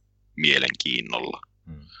tulevaa mielenkiinnolla.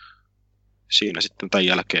 Siinä sitten tämän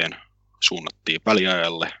jälkeen suunnattiin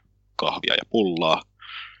väliajalle kahvia ja pullaa,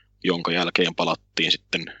 jonka jälkeen palattiin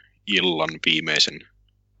sitten illan viimeisen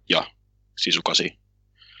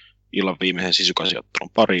sisukasiottelun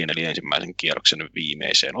pariin, eli ensimmäisen kierroksen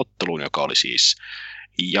viimeiseen otteluun, joka oli siis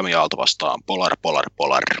Jami Aalto vastaan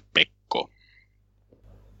Polar Pekko.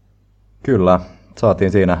 Kyllä,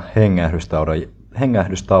 saatiin siinä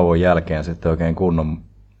hengähdystauon jälkeen sitten oikein kunnon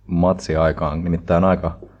matsi aikaan, nimittäin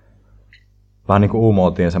aika vähän niin kuin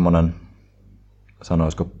uumoiltiin semmoinen,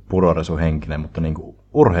 sanoisiko puroresuhenkinen, mutta niin kuin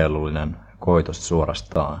urheilullinen koitos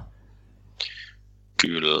suorastaan.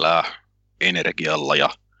 Kyllä, energialla ja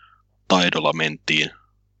taidolla mentiin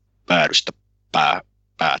päädystä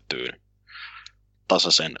päätyyn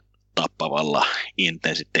tasaisen tappavalla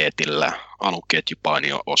intensiteetillä,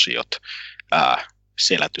 aluketjupainio-osiot,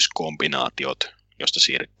 selätyskombinaatiot, josta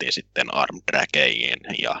siirryttiin sitten arm drageihin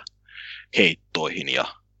ja heittoihin ja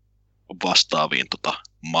vastaaviin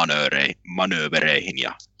manöövereihin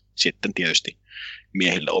ja sitten tietysti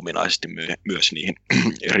miehille ominaisesti myös niihin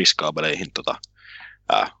riskaabeleihin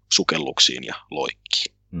sukelluksiin ja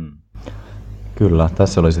loikkiin. Kyllä,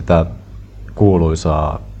 tässä oli sitä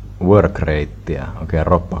kuuluisaa work rateä oikein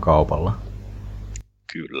roppakaupalla.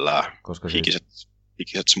 Kyllä, koska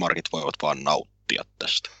hikiset smarkit voivat vaan nauttia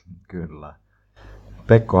tästä. Kyllä.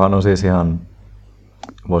 Pekkohan on siis ihan,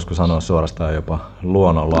 voisiko sanoa suorastaan jopa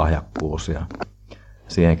luonnonlahjakkuus ja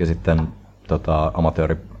siihenkin sitten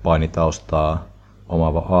amatööripainitaustaa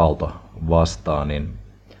omaava Aalto vastaan, niin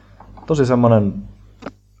tosi semmoinen,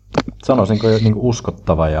 sanoisinko niin kuin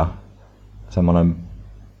uskottava ja semmoinen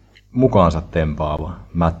mukaansa tempaava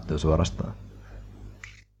mättö suorastaan.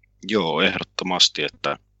 Joo, ehdottomasti,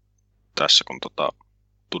 että tässä kun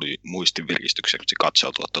tuli muistin virkistykseksi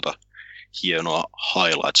katseltua tuota hienoa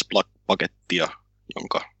highlights-pakettia,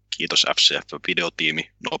 jonka kiitos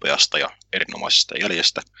FCF-videotiimi nopeasta ja erinomaisesta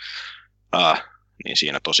jäljestä. Niin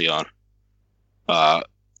siinä tosiaan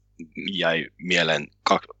jäi mieleen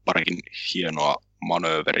parikin hienoa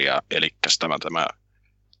manööveriä, eli tämä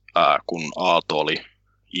kun Aalto oli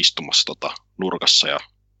istumassa nurkassa ja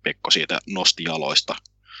Pekko siitä nosti jaloista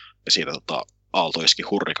ja siitä Aalto iski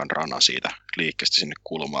hurrikan ranan siitä liikkeestä sinne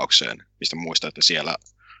kulmaukseen, mistä muistan, että siellä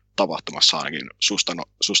tapahtumassa ainakin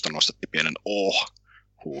susta nostatti pienen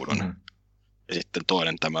huudon. Mm-hmm. Ja sitten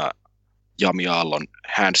toinen tämä Jami Aallon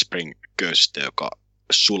handspring-köysistä, joka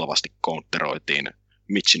sulavasti counteroitiin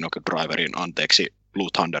Michinoku Driverin anteeksi Blue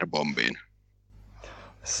Thunder Bombiin.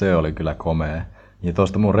 Se oli kyllä komea. Ja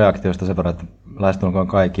tuosta mun reaktiosta sen verran, että lähestulkoon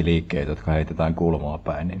kaikki liikkeet, jotka heitetään kulmaa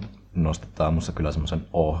päin, niin nostetaan musta kyllä semmoisen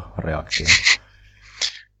reaktion.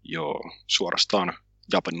 Joo, suorastaan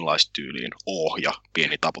japanilaistyyliin ja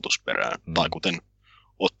pieni taputus perään. Tai kuten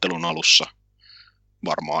ottelun alussa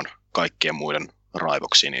varmaan kaikkien muiden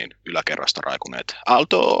raivoksi, niin yläkerrasta raikuneet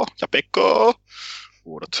Aalto ja Pekko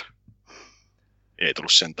huudot. Ei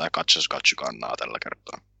tullut sentään katsu-kannaa tällä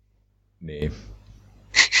kertaa. Niin.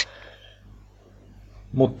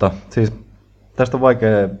 Mutta siis tästä on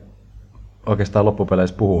vaikea oikeastaan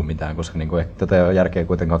loppupeleissä puhua mitään, koska niinku, tätä ei ole järkeä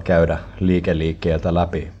kuitenkaan käydä liikkeeltä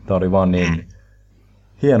läpi. Tämä oli vaan niin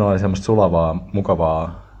hienoa ja semmoista sulavaa,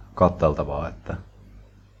 mukavaa, katteltavaa, että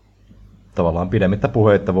tavallaan pidemmittä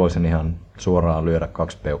puheitta voisin ihan suoraan lyödä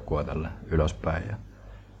 2 peukkua tälle ylöspäin.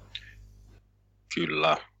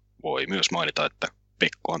 Kyllä, voi myös mainita, että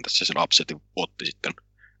Pekkohan tässä sen upsetin otti sitten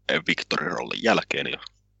Victory-rollin jälkeen. Ja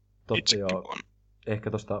totta joo. Ehkä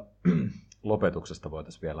tuosta lopetuksesta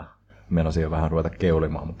voitaisiin vielä meinasin jo vähän ruveta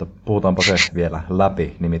keulimaan, mutta puhutaanpa se vielä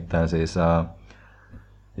läpi. Nimittäin siis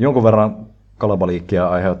jonkun verran kalabaliikkia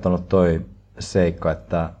aiheuttanut toi seikka,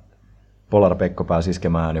 että Polar Pekko pääsi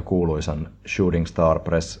iskemään jo kuuluisan Shooting Star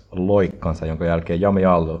Press loikkansa, jonka jälkeen Jami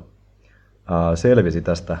Aalto selvisi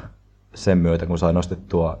tästä sen myötä, kun sai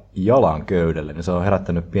nostettua jalan köydelle, niin se on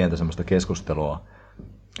herättänyt pientä semmoista keskustelua,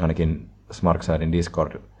 ainakin Smarksidein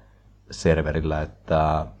Discord-serverillä,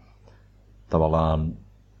 että tavallaan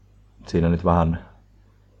siinä nyt vähän,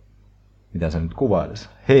 miten se nyt kuvailisi,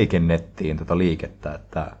 heikennettiin tätä liikettä,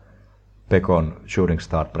 että Pekon Shooting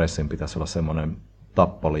Star Pressin pitäisi olla semmoinen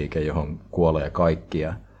tappoliike, johon kuolee kaikki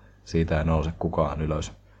ja siitä ei nouse kukaan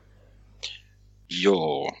ylös.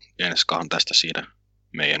 Joo, Enskahan tästä siinä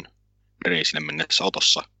meidän reisille menneessä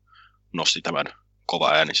otossa nosti tämän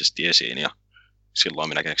kovaäänisesti esiin ja silloin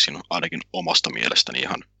minä keksin ainakin omasta mielestäni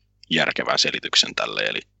ihan järkevän selityksen tälle,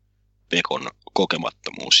 eli Pekon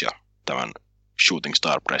kokemattomuus ja tämän Shooting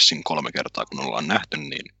Star Pressin 3 kertaa kun ollaan nähty,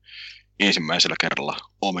 niin ensimmäisellä kerralla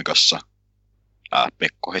Omegassa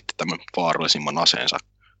Pekko heitti tämän vaarallisimman aseensa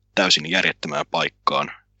täysin järjettömään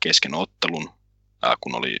paikkaan kesken ottelun,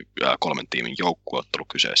 kun oli 3 tiimin joukkueottelu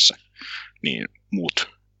kyseessä, niin muut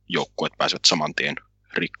joukkueet pääsivät saman tien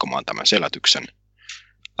rikkomaan tämän selätyksen.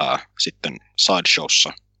 Sitten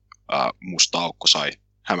sideshowssa musta aukko sai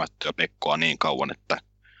hämättyä Pekkoa niin kauan, että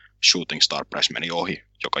Shooting Star Press meni ohi,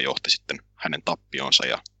 joka johti sitten hänen tappionsa,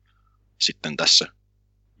 ja sitten tässä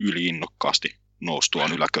yliinnokkaasti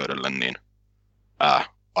noustuaan yläköydelle, niin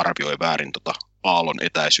arvioi väärin aallon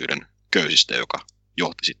etäisyyden köysistä, joka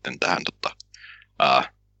johti sitten tähän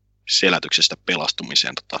selätyksestä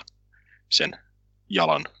pelastumiseen sen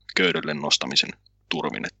jalan köydelle nostamisen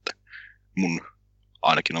turvin, että mun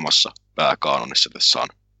ainakin omassa pääkaanonissa tässä on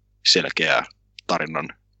selkeää tarinan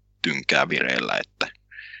tynkää vireillä,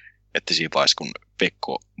 että siinä vaiheessa kun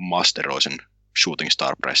Pekko masteroi sen Shooting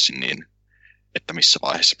Star Pressin, niin että missä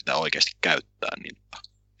vaiheessa pitää oikeasti käyttää, niin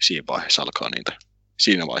siinä vaiheessa alkaa niitä.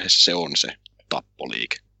 Siinä vaiheessa se on se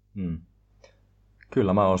tappoliike.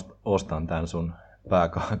 Kyllä mä ostan tämän sun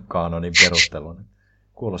pääkaanonin perustelun.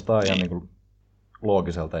 Kuulostaa ihan niin kuin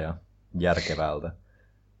loogiselta ja järkevältä.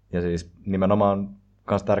 Ja siis nimenomaan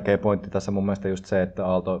kans tärkeä pointti tässä mun mielestä just se, että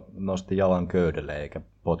Aalto nosti jalan köydelle eikä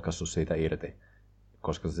potkassut siitä irti.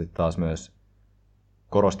 Koska se sitten taas myös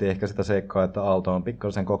korosti ehkä sitä seikkaa, että Aalto on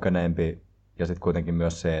pikkasen kokeneempi ja sitten kuitenkin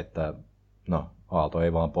myös se, että Aalto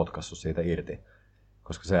ei vaan potkassut siitä irti.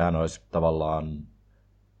 Koska sehän olisi tavallaan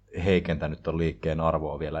heikentänyt ton liikkeen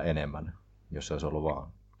arvoa vielä enemmän, jos se olisi ollut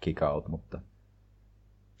vaan kick out, mutta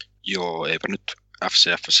joo, eipä nyt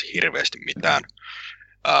FCF:ssä hirveästi mitään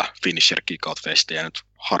finisher kick out festejä nyt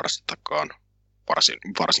harrastetakaan,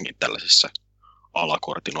 varsinkin tällaisissa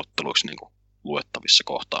alakortin otteluissa niin kuin luettavissa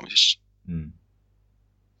kohtaamisissa.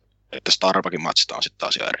 Että Starbuckin matsista on sitten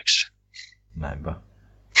asia erikseen. Näinpä.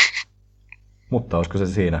 Mutta olisiko se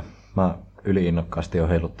siinä? Mä yliinnokkaasti jo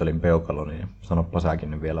heiluttelin peukalo, niin sanoppa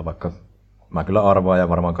säkin nyt vielä, vaikka mä kyllä arvaan ja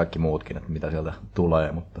varmaan kaikki muutkin, että mitä sieltä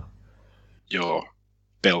tulee, mutta... Joo,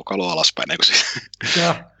 peukalo alaspäin, eikö se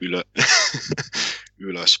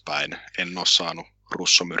ylöspäin. En ole saanut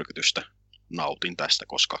russomyrkytystä, nautin tästä,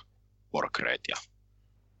 koska Workrate ja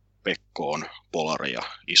Pekko on Polari ja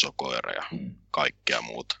Isokoira ja kaikkea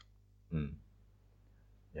muuta.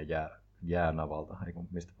 Ja Jäänavalta, eikö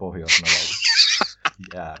mistä Pohjoisnavalta?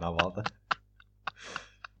 Jäänavalta.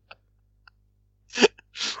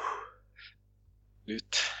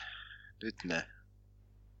 Nyt ne.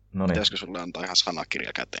 Noniin. Pitäisikö sulle antaa ihan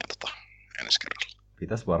sanakirja käteen ensi kerralla?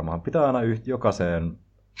 Pitäis varmaan. Pitää aina jokaiseen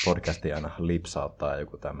podcastiin aina lipsauttaa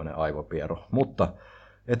joku tämmönen aivopiero. Mutta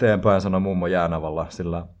eteenpäin sanoi mummo Jäänavalla,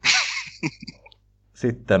 sillä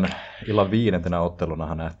sitten illan 5.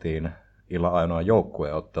 ottelunahan nähtiin illan ainoa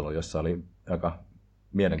joukkueottelu, jossa oli aika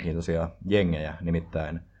mielenkiintoisia jengejä,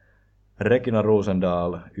 nimittäin Regina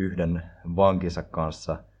Rosendahl yhden vankinsa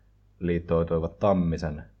kanssa liittoutuivat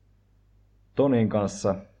Tammisen Tonin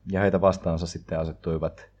kanssa, ja heitä vastaansa sitten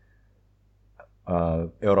asettuivat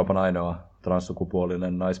Euroopan ainoa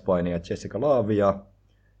transsukupuolinen naispainija Jessica Laavi ja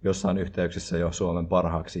jossain yhteyksissä jo Suomen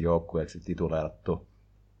parhaaksi joukkueeksi tituleerattu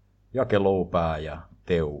Jake Luupää ja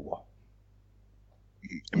Teuvo.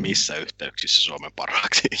 Missä yhteyksissä Suomen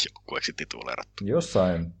parhaaksi joukkueeksi tituleerattu?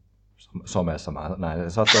 Jossain somessa mä näin. Se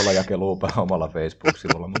saattoi olla Jake Luupää omalla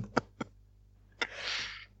Facebook-sivulla, mutta...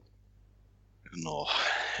 No,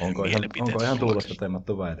 onko ihan tuulesta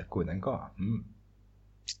temmattu väite kuitenkaan?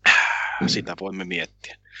 Sitä voimme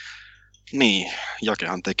miettiä. Niin,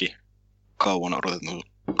 Jakehan teki kauan odotetun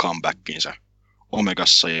comebackinsa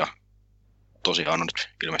Omegassa ja tosiaan on nyt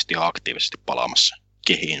ilmeisesti ihan aktiivisesti palaamassa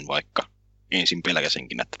kehiin, vaikka ensin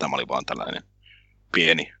pelkäsinkin, että tämä oli vaan tällainen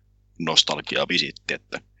pieni nostalgia-visitti,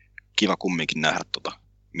 että kiva kumminkin nähdä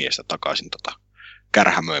miestä takaisin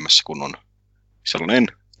kärhämöimässä, kun on sellainen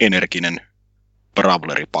energinen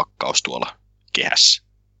bravleri-pakkaus tuolla kehässä.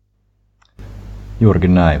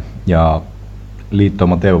 Juurikin näin. Ja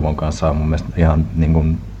liittouma Teuvon kanssa on mun mielestä ihan niin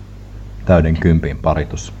kuin täyden kympin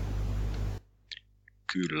paritus.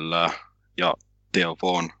 Kyllä. Ja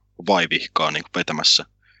Teuvo on vaivihkaa niin kuin vetämässä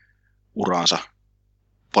uraansa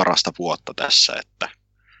parasta vuotta tässä, että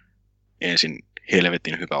ensin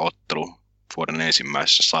helvetin hyvä ottelu vuoden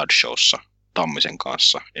ensimmäisessä sideshowssa Tammisen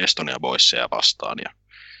kanssa Estonia Boysia vastaan ja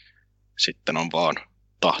sitten on vaan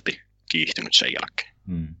tahti kiihtynyt sen jälkeen.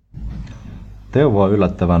 Teuvo on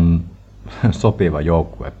yllättävän sopiva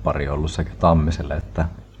joukkuepari ollut sekä Tammiselle että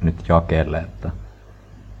nyt Jakelle. Että,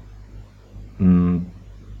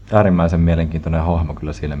 äärimmäisen mielenkiintoinen hahmo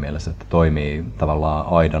kyllä siinä mielessä, että toimii tavallaan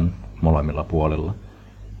aidan molemmilla puolilla.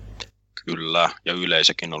 Kyllä, ja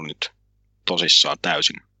yleisökin on nyt tosissaan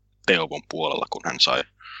täysin Teuvon puolella, kun hän sai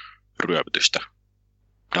ryöpytystä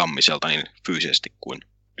Dammiselta niin fyysisesti kuin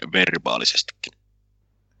verbaalisestikin.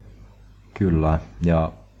 Kyllä,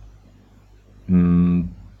 ja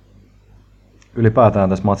ylipäätään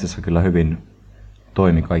tässä matsissa kyllä hyvin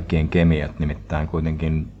toimi kaikkien kemiat, nimittäin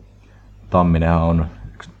kuitenkin Tamminenhan on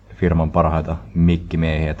yksi firman parhaita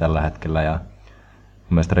mikkimiehiä tällä hetkellä, ja mun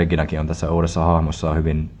mielestä Reginakin on tässä uudessa hahmossa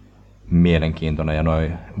hyvin mielenkiintoinen, ja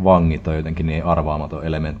noi vangit on jotenkin niin arvaamaton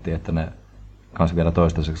elementti, että ne kanssa vielä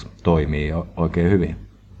toistaiseksi toimii oikein hyvin.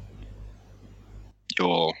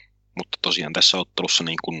 Joo, mutta tosiaan tässä ottelussa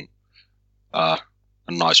niin kuin,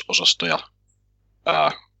 naisosasto ja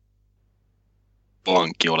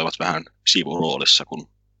vanki olivat vähän sivuroolissa, kun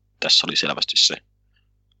tässä oli selvästi se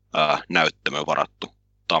näyttämö varattu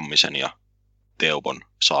Tammisen ja Teuvon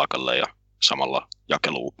saakalle ja samalla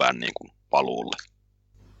Jake Luupään niin kuin paluulle.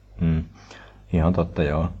 Ihan totta,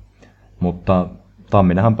 joo. Mutta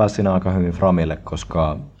Tamminenhan pääsi siinä aika hyvin framille,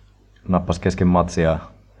 koska nappasi kesken matsia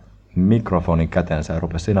mikrofonin kätensä ja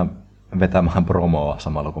rupesi siinä vetämään promoa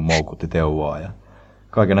samalla kun moukutti Teuvoa. Ja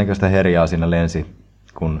kaikennäköistä herjaa siinä lensi,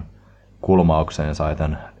 kun kulmaukseen sai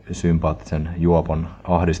tämän sympaattisen juopon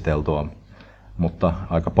ahdisteltua. Mutta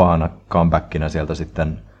aika pahana comebackina sieltä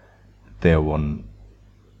sitten Teuvon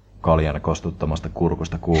kaljan kostuttamasta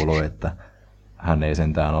kurkusta kuului, että hän ei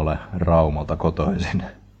sentään ole Raumalta kotoisin.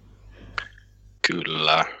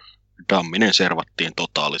 Kyllä. Damminen servattiin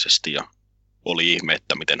totaalisesti ja oli ihme,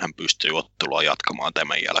 että miten hän pystyi ottelua jatkamaan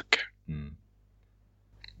tämän jälkeen.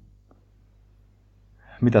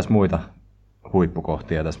 Mitäs muita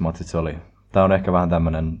huippukohtia tässä matsissa oli? Tämä on ehkä vähän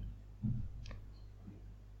tämmönen,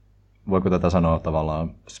 voiko tätä sanoa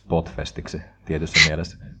tavallaan spotfestiksi tietyssä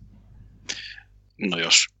mielessä? No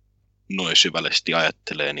jos noin syvällisesti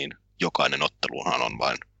ajattelee, niin jokainen otteluhan on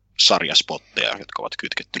vain sarjaspotteja, jotka ovat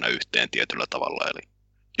kytkettynä yhteen tietyllä tavalla. Eli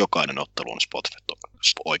jokainen ottelu on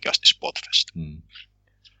oikeasti Spotfest.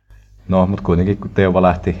 No, mutta kuitenkin kun Teuva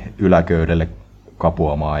lähti yläköydelle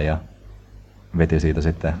kapuamaan ja veti siitä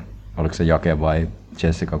sitten, oliko se Jake vai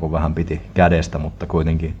Jessica, kun vähän piti kädestä, mutta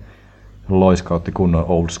kuitenkin loiskautti kunnon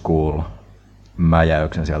old school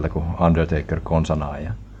mäjäyksen sieltä, kun Undertaker konsanaa.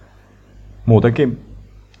 Ja muutenkin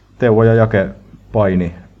Teuvo ja Jake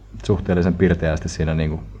paini suhteellisen pirteästi siinä niin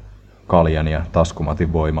kuin kaljan ja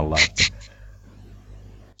taskumatin voimalla.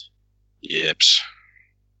 Jeps.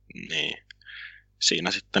 Niin.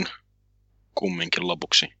 Siinä sitten kumminkin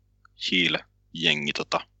lopuksi Heel-jengi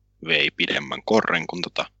vei pidemmän korren, kun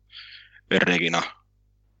Regina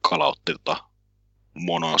kalautti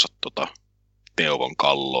mononsa Teuvon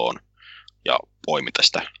kalloon ja poimi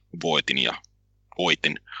tästä voiton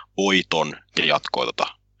ja jatkoi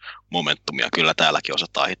momentumia. Kyllä täälläkin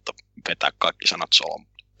osataan vetää kaikki sanat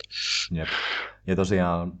solmuun. Jep. Ja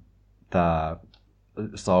tosiaan tämä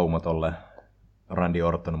sauma tolle Randy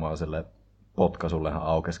Orton-maiselle potkasullehan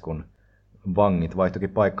aukesi, kun vangit vaihtoikin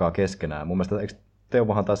paikkaa keskenään. Mun mielestä eikö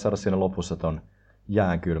Teuvohan taisi saada siinä lopussa ton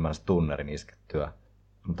jäänkylmän tunnerin iskettyä.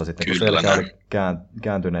 Mutta sitten kun selkä oli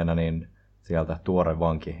kääntyneenä, niin sieltä tuore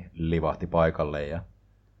vanki livahti paikalle ja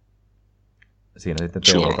siinä sitten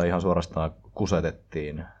Teuvolta ihan suorastaan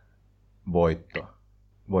kusetettiin voitto.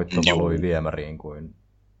 Voitto valui viemäriin kuin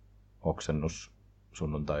oksennus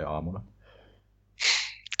sunnuntai-aamuna.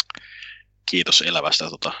 Kiitos elävästä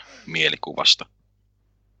mielikuvasta.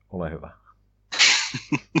 Ole hyvä.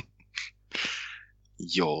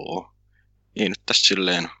 Joo. Ei nyt tässä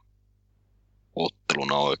silleen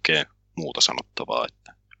otteluna oikein muuta sanottavaa,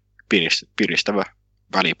 että piristävä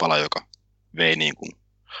välipala, joka vei niin kuin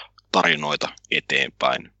tarinoita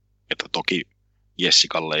eteenpäin. Että toki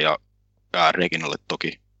Jessicalle ja Reginalle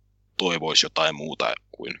toki toivoisi jotain muuta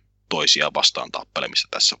kuin toisia vastaan tappelemista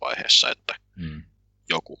tässä vaiheessa, että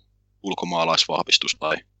joku ulkomaalaisvahvistus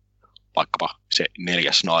tai vaikkapa se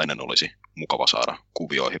 4. nainen olisi mukava saada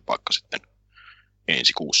kuvioihin vaikka sitten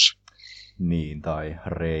ensi kuussa. Niin, tai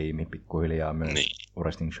Reimi pikkuhiljaa myös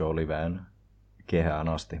Wrestling Show Liveen kehään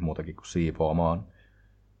asti, muutakin kuin siivoamaan.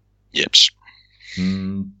 Jeps.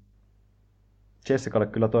 Jessicalle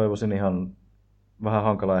kyllä toivoisin ihan vähän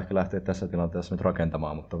hankalaa ehkä lähteä tässä tilanteessa nyt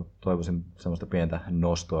rakentamaan, mutta toivoisin semmoista pientä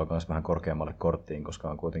nostoa myös vähän korkeammalle korttiin, koska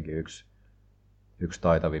on kuitenkin yksi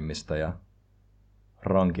taitavimmista ja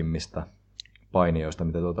rankimmista painijoista,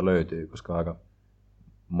 mitä tuolta löytyy, koska aika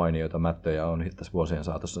mainioita mättöjä on tässä vuosien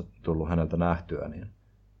saatossa tullut häneltä nähtyä, niin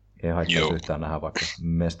ei haittaisi yhtään nähdä vaikka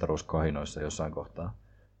mestaruuskahinoissa jossain kohtaa.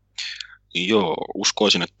 Joo,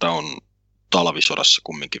 uskoisin, että on talvisodassa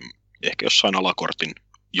kumminkin ehkä jossain alakortin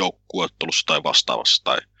joukkueottelussa tai vastaavassa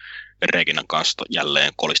tai Reginan kanssa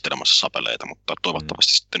jälleen kolistelemassa sapeleita, mutta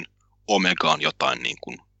toivottavasti sitten Omegaan jotain niin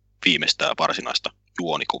kuin viimeistään varsinaista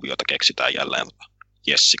juonikuviota keksitään jälleen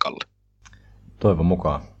Jessicalle. Toivon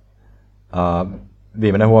mukaan.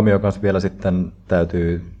 Viimeinen huomio kanssa vielä sitten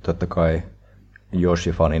täytyy totta kai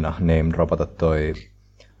Yoshi-fanina name-dropata toi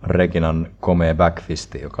Reginan komea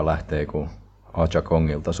backfisti, joka lähtee kuin Aja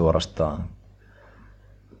Kongilta suorastaan.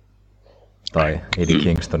 Tai Eddie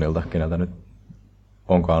Kingstonilta, keneltä nyt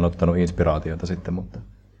onkaan ottanut inspiraatiota sitten, mutta...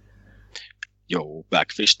 Joo,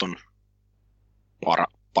 backfist on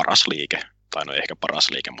paras liike. Tai no ehkä paras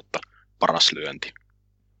liike, mutta paras lyönti.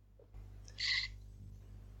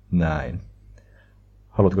 Näin.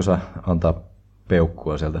 Haluatko sä antaa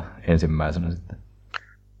peukkua sieltä ensimmäisenä sitten?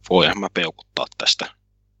 Voinhan mä peukuttaa tästä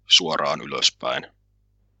suoraan ylöspäin.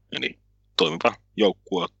 Eli toimiva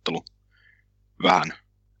joukkueottelu, vähän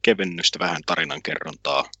kevennystä, vähän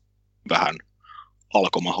tarinankerrontaa, vähän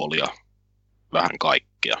alkomaholia, vähän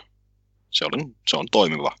kaikkea. Se on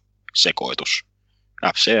toimiva sekoitus.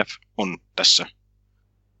 FCF on tässä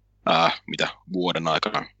vuoden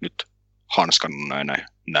aikana nyt hanskannut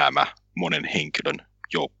nämä monen henkilön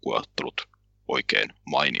joukkueottelut oikein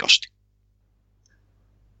mainiosti.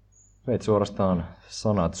 Veit suorastaan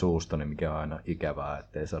sanat suustani, mikä on aina ikävää,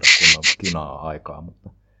 ettei saada kunnon kinaa aikaa, mutta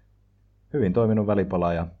hyvin toiminut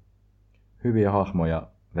välipala ja hyviä hahmoja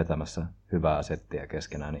vetämässä hyvää settiä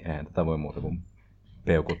keskenään, niin eihän tätä voi muuta kuin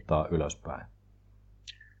peukuttaa ylöspäin.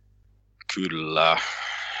 Kyllä.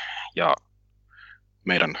 Ja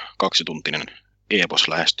meidän 2-tuntinen epos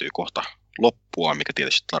lähestyy kohta loppua, mikä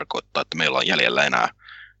tietysti tarkoittaa, että meillä on jäljellä enää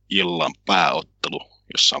illan pääottelu,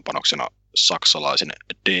 jossa on panoksena saksalaisen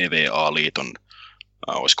DVA-liiton,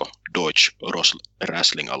 olisiko Deutsche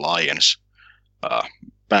Wrestling Alliance,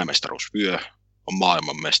 päämestaruusvyö on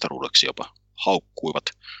maailmanmestaruudeksi jopa haukkuivat,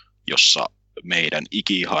 jossa meidän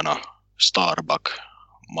ikihana Starbuck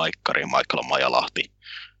Maikkari Michael Majalahti,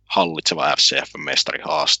 hallitseva FCF-mestari,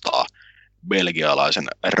 haastaa belgialaisen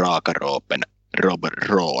Raakaroopen Rob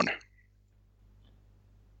Roon.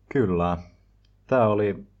 Kyllä. Tämä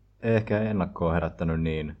oli ehkä ennakkoon herättänyt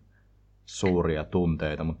niin suuria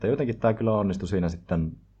tunteita, mutta jotenkin tämä kyllä onnistui siinä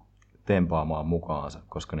sitten tempaamaan mukaansa,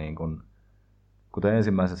 koska niin kuten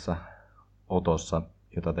ensimmäisessä otossa,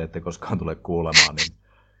 jota te ette koskaan tule kuulemaan, niin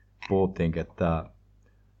puhuttiinkin, että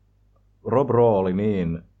Rob Rowe oli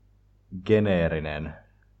niin geneerinen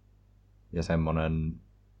ja semmoinen,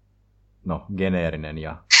 geneerinen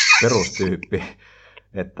ja perustyyppi,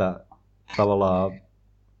 että tavallaan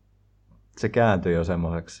se kääntyi jo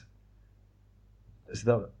semmoiseksi.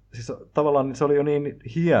 Tavallaan se oli jo niin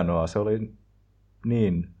hienoa, se oli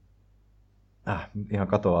niin, ihan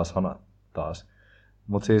katoaa sana taas.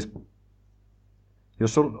 Mutta siis,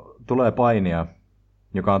 jos sul tulee painia,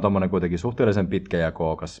 joka on tommonen kuitenkin suhteellisen pitkä ja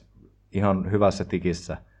kookas, ihan hyvässä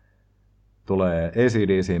tikissä, tulee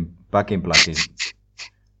AC/DC:n Back in Blackin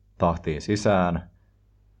tahtiin sisään,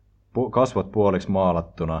 kasvot puoliksi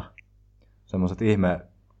maalattuna, semmoiset ihme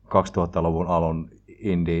 2000-luvun alun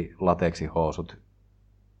indie-lateksihousut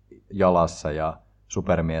jalassa ja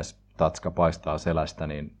supermies-tatska paistaa selästä,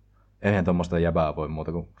 niin eihän tuommoista jäbää voi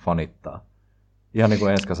muuta kuin fanittaa. Ihan niin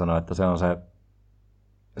kuin Enska sanoi, että se on se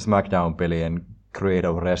SmackDown-pelien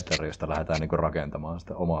creative wrestler, josta lähdetään niin kuin rakentamaan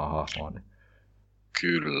sitä omaa hahmoa. Niin.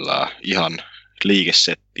 Kyllä, ihan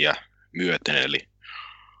liikesettiä myöten, eli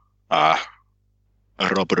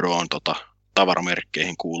Rob Roon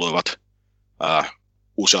tavaramerkkeihin kuuluivat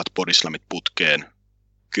useat bodyslamit putkeen,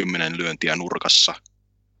 10 lyöntiä nurkassa,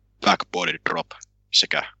 backbody drop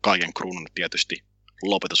sekä kaiken kruunun tietysti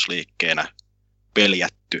lopetusliikkeenä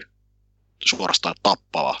peljätty, suorastaan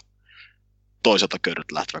tappava, toiselta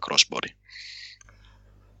köydet lähtevä crossbody.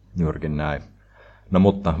 Juurikin näin. No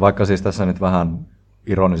mutta vaikka siis tässä nyt vähän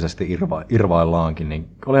ironisesti irvaillaankin,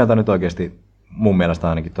 niin olihan tämä nyt oikeasti mun mielestä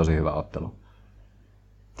ainakin tosi hyvä ottelu.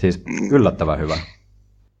 Siis yllättävän hyvä.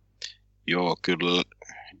 Joo, kyllä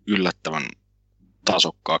yllättävän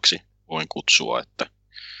tasokkaaksi voin kutsua, että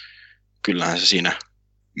kyllähän se siinä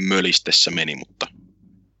mölistessä meni, mutta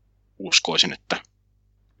uskoisin, että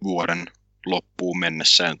vuoden loppuun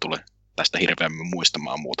mennessä en tule tästä hirveämmin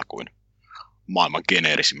muistamaan muuta kuin maailman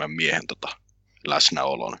geneerisimmän miehen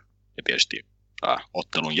läsnäolon ja tietysti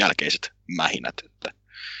ottelun jälkeiset mähinät. Että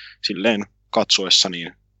silleen katsoessa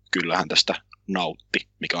niin kyllähän tästä nautti,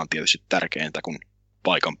 mikä on tietysti tärkeintä, kun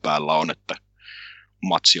paikan päällä on, että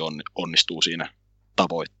matsi onnistuu siinä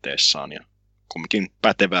tavoitteessaan. Ja kumminkin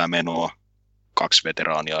pätevää menoa, 2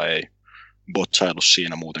 veteraania ei botsailu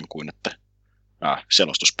siinä muuten kuin, että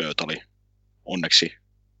selostuspöytä oli onneksi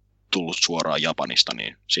tullut suoraan Japanista,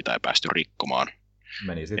 niin sitä ei päästy rikkomaan.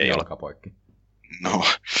 Meni sitten jalkapoikki. No,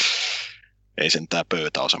 ei sentään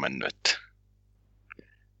pöytäosa mennyt. Että.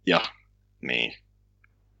 Ja niin.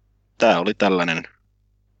 Tää oli tällainen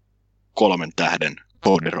 3 tähden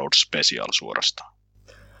Cody Rhodes Special suorastaan.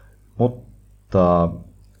 Mutta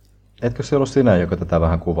etkö se ollut sinä, joka tätä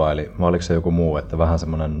vähän kuvaili, vai oliko se joku muu, että vähän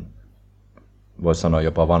semmoinen, voisi sanoa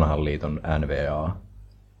jopa vanhan liiton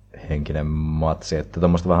NVA-henkinen matsi, että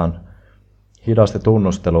tuommoista vähän hidasta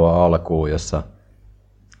tunnustelua alkuun, jossa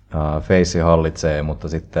face hallitsee, mutta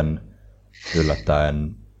sitten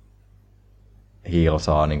yllättäen heel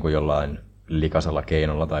saa niin kuin jollain likaisella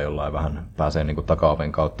keinolla tai jollain vähän pääsee niin kuin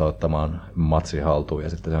takaoven kautta ottamaan matsi haltuun ja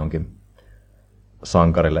sitten se onkin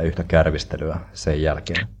sankarille yhtä kärvistelyä sen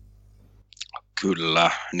jälkeen.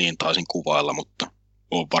 Kyllä, niin taisin kuvailla, mutta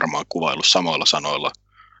olen varmaan kuvaillut samoilla sanoilla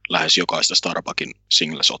lähes jokaista Starbuckin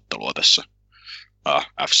singles-ottelua tässä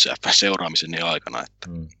FCF-seuraamiseni aikana. Että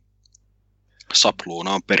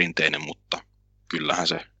sapluuna on perinteinen, mutta kyllähän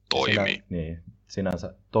se toimii.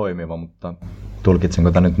 Sinänsä toimiva, mutta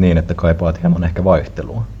tulkitsenko tämä nyt niin, että kaipaat hieman ehkä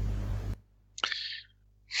vaihtelua?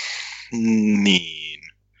 Niin,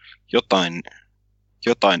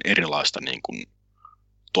 jotain erilaista niin kuin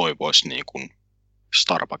toivoisi niin kuin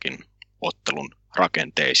Starbuckin ottelun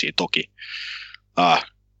rakenteisiin. Toki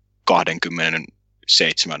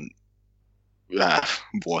 27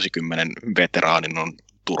 vuosikymmenen veteraanin on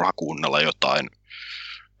turha kuunnella jotain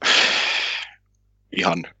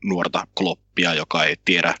ihan nuorta kloppia, joka ei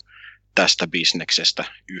tiedä tästä bisneksestä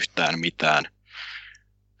yhtään mitään.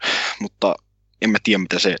 Mutta en mä tiedä,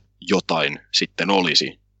 mitä se jotain sitten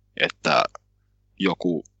olisi, että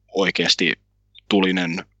joku oikeasti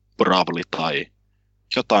tulinen bravli tai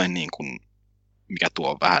jotain, niin kuin, mikä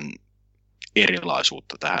tuo vähän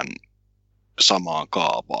erilaisuutta tähän samaan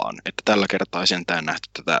kaavaan. Että tällä kertaa ei sentään nähty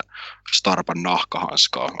tätä Starban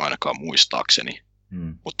nahkahanskaa, ainakaan muistaakseni,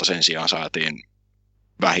 mutta sen sijaan saatiin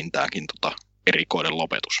vähintäänkin erikoinen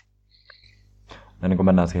lopetus. Ennen kuin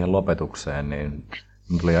mennään siihen lopetukseen, niin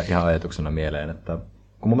tuli ihan ajatuksena mieleen, että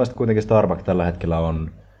kun mun mielestä kuitenkin Starbucks tällä hetkellä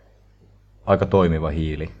on aika toimiva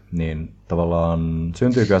hiili, niin tavallaan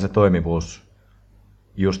syntyykö se toimivuus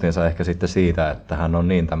justiinsa ehkä sitten siitä, että hän on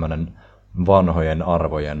niin tämmöinen vanhojen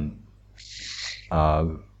arvojen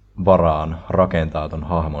varaan rakentaa ton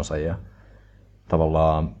hahmonsa ja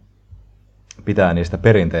tavallaan pitää niistä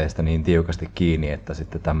perinteistä niin tiukasti kiinni, että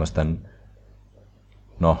sitten tämmöisten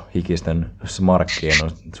hikisten smarkkien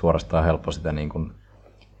on suorastaan helppo sitä niin kuin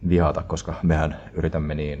vihata, koska mehän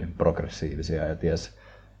yritämme niin progressiivisia ja ties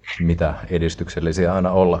mitä edistyksellisiä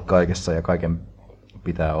aina olla kaikessa ja kaiken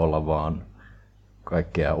pitää olla vaan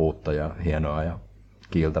kaikkea uutta ja hienoa ja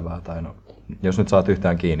kiiltävää. Tai jos nyt saat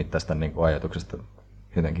yhtään kiinni tästä niin kuin ajatuksesta,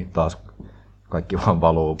 jotenkin taas kaikki vaan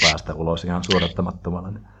valuu päästä ulos ihan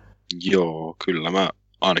suodattamattomana. Niin. Joo, kyllä mä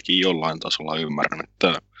ainakin jollain tasolla ymmärrän,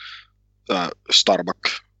 että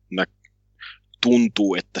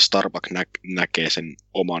tuntuu, että Starbucks näkee sen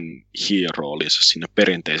oman hiiroolinsa siinä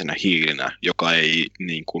perinteisenä hiilinä, joka ei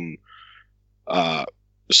niin kuin,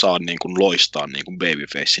 saa niin kuin loistaa niin kuin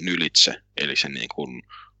babyfacein ylitse. Eli se niin kuin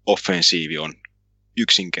offensiivi on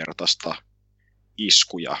yksinkertaista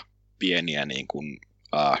iskuja, pieniä niin kuin,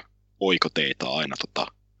 oikoteita aina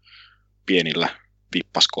pienillä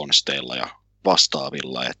vippaskonsteilla ja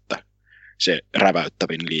vastaavilla, että se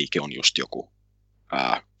räväyttävin liike on just joku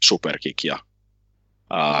superkick ja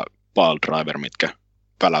pile driver, mitkä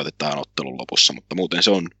väläytetään ottelun lopussa, mutta muuten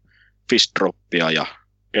se on fist droppia ja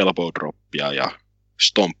elbow droppia ja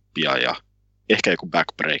stomppia ja ehkä joku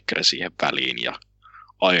backbreaker siihen väliin ja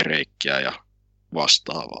eye-reikkiä ja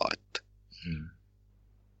vastaavaa. Että.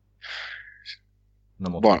 No,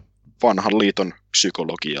 mutta vanhan liiton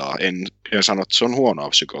psykologiaa. En sano, että se on huonoa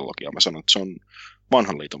psykologiaa. Mä sanon, että se on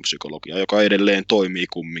vanhan liiton psykologiaa, joka edelleen toimii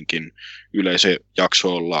kumminkin. Yleisö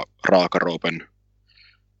jakso olla raakaroopen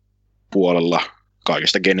puolella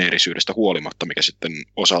kaikesta geneerisyydestä huolimatta, mikä sitten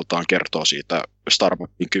osaltaan kertoo siitä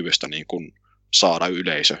Starbucksin kyvystä niin kuin saada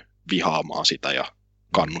yleisö vihaamaan sitä ja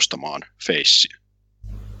kannustamaan feissiä.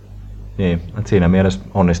 Niin, että siinä mielessä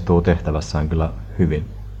onnistuu tehtävässään kyllä hyvin.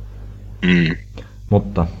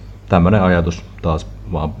 Mutta tämmöinen ajatus taas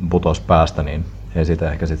vaan putosi päästä, niin ei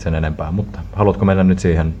siitä ehkä sitten sen enempää. Mutta haluatko mennä nyt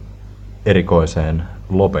siihen erikoiseen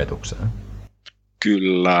lopetukseen?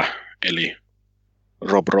 Kyllä, eli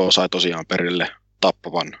Rob Rowe sai tosiaan perille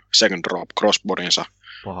tappavan second rope crossbodinsa,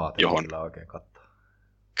 johon kyllä oikein katsoa.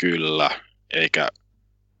 Kyllä, eikä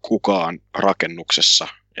kukaan rakennuksessa,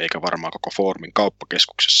 eikä varmaan koko Foorumin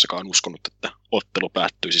kauppakeskuksessakaan uskonut, että ottelu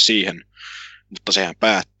päättyisi siihen, mutta sehän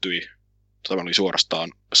päättyi. Tämä oli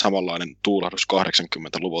suorastaan samanlainen tuulahdus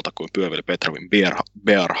 80-luvulta kuin Pyöveli Petrovin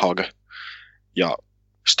Bear Hug, ja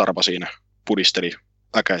Starba siinä pudisteli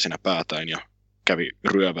äkäisenä päätään ja kävi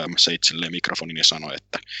ryöväämässä itselleen mikrofonin ja sanoi,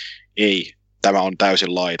 että ei, tämä on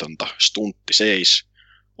täysin laitonta, stuntti seis,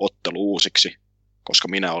 ottelu uusiksi, koska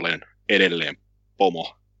minä olen edelleen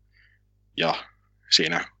pomo. Ja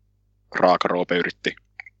siinä Raakaroope yritti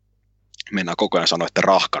mennä koko ajan sanoa, että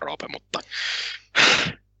Rahkaroope, mutta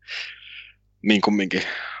niin kumminkin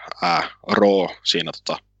Raw siinä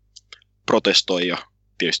protestoi ja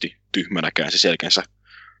tietysti tyhmänä käänsi selkänsä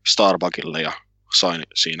Starbuckille ja sain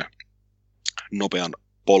siinä nopean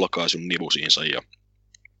polkaisun nivusiinsa ja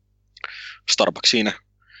Starbuck siinä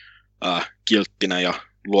kilttinä ja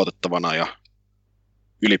luotettavana ja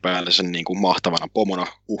ylipäänsä niin kuin mahtavana pomona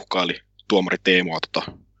uhkaili tuomari Teemoa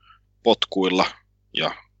potkuilla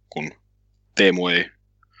ja kun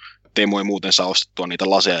Teemu ei muuten saa ostettua niitä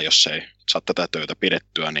laseja, jos ei saa tätä työtä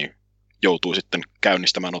pidettyä, niin joutuu sitten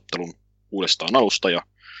käynnistämään ottelun uudestaan alusta ja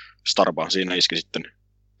Starba siinä iski sitten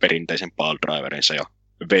perinteisen piledriverinsa ja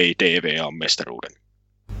vei DVA-mestaruuden.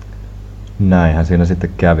 Näinhän siinä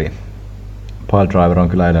sitten kävi. Piledriver on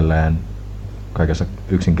kyllä edelleen kaikessa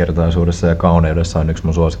yksinkertaisuudessa ja kauneudessa on yksi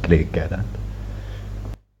mun suosikkiliikkeitä.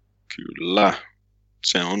 Kyllä,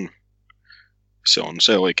 se on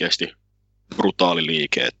se oikeasti brutaali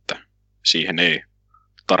liike, että siihen ei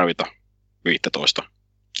tarvita 15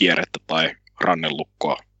 kierrettä tai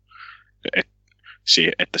rannelukkoa,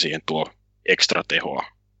 että siihen tuo ekstra tehoa.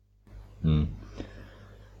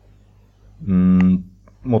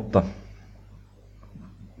 Mutta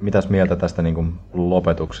mitäs mieltä tästä niin kuin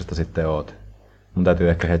lopetuksesta sitten oot? Mun täytyy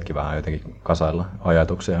ehkä hetki vähän jotenkin kasailla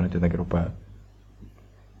ajatuksia ja nyt jotenkin rupeaa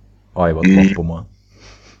aivot loppumaan.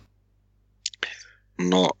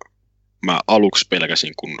 No, mä aluksi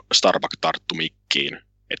pelkäsin, kun Starbuck tarttui mikkiin,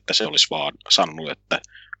 että se olisi vaan sanonut, että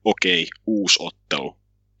okei, uusi ottelu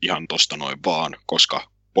ihan tosta noin vaan,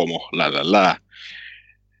 koska pomo lälälää.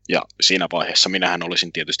 Ja siinä vaiheessa minähän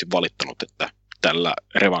olisin tietysti valittanut, että tällä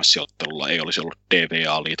revanssiottelulla ei olisi ollut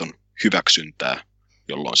DVA-liiton hyväksyntää,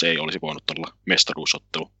 jolloin se ei olisi voinut olla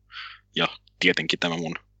mestaruusottelu. Ja tietenkin tämä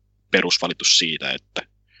mun perusvalitus siitä, että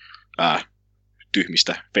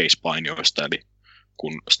tyhmistä facepainioista, eli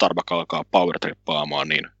kun Starbuck alkaa powertrippaamaan,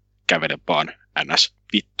 niin kävele vaan ns.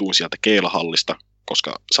 Vittuun sieltä keilahallista,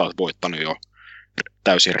 koska sä oot voittanut jo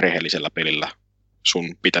täysin rehellisellä pelillä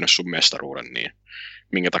pitänyt sun mestaruuden, niin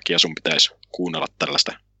minkä takia sun pitäisi kuunnella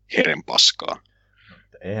tällaista herenpaskaa?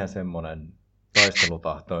 Eihän semmonen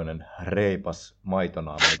taistelutahtoinen reipas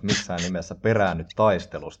maitonaama nyt missään nimessä peräännyt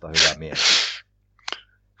taistelusta, hyvä mies.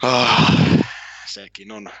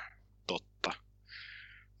 Sekin on totta.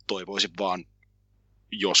 Toivoisin vaan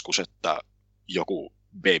joskus, että joku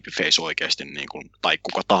babyface oikeasti, niin kuin, tai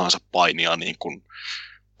kuka tahansa painija niin kuin,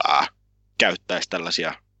 käyttäisi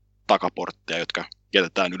tällaisia takaportteja, jotka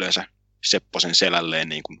jätetään yleensä Sepposen selälleen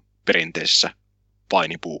niin kuin perinteisessä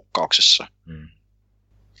painipuukkauksessa.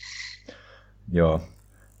 Joo.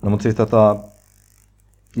 No mutta siis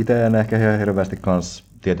itse en ehkä ihan hirveästi kans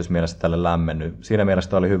tietyssä mielessä tälle lämmennyt. Siinä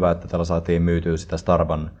mielessä oli hyvä, että tällä saatiin myytyä sitä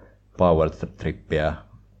Starban power-trippiä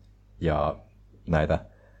ja näitä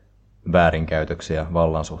väärinkäytöksiä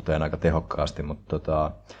vallan suhteen aika tehokkaasti,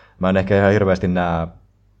 mutta mä en ehkä ihan hirveästi näe,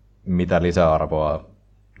 mitä lisäarvoa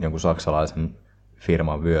jonkun saksalaisen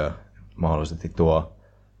firman vyö mahdollisesti tuo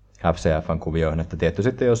FCF:n kuvioihin, että tietty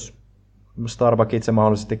sitten jos Starbuck itse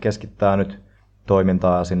mahdollisesti keskittää nyt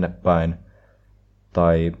toimintaa sinne päin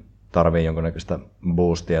tai tarvii jonkunnäköistä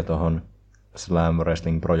boostia tuohon Slam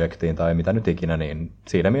Wrestling-projektiin tai mitä nyt ikinä, niin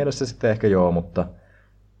siinä mielessä sitten ehkä joo, mutta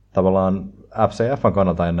tavallaan FCF:n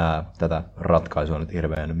kannalta en näe tätä ratkaisua nyt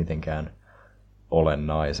hirveän mitenkään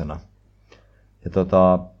olennaisena. Ja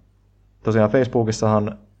tosiaan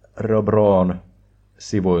Facebookissahan Rob Roon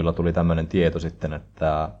sivuilla tuli tämmöinen tieto sitten,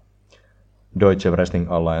 että Deutsche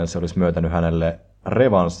Wrestling Alliance olisi myöntänyt hänelle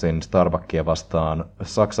revanssin Starbuckia vastaan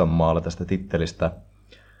Saksan maalla tästä tittelistä,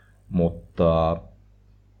 mutta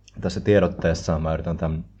tässä tiedotteessa mä yritän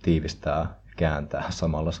tämän tiivistää, kääntää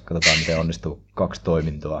samalla. Katsotaan, miten onnistuu 2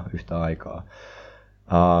 toimintoa yhtä aikaa.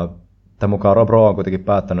 Tämän mukaan Rob Rowe on kuitenkin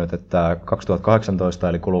päättänyt, että 2018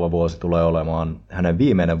 eli kuluva vuosi tulee olemaan hänen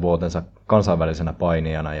viimeinen vuotensa kansainvälisenä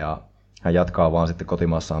painijana ja hän jatkaa vaan sitten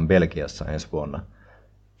kotimaassaan Belgiassa ensi vuonna.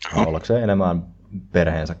 Ollakseen enemmän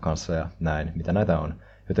perheensä kanssa ja näin, mitä näitä on.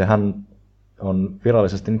 Joten hän on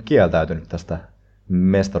virallisesti nyt kieltäytynyt tästä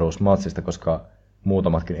mestaruusmatsista, koska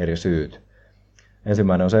muutamatkin eri syyt.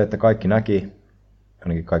 Ensimmäinen on se, että kaikki näki,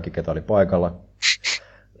 ainakin kaikki ketä oli paikalla,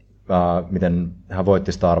 miten hän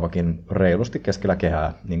voitti Starbuckin reilusti keskellä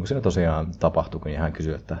kehää, niin kuin siinä tosiaan tapahtui, kun hän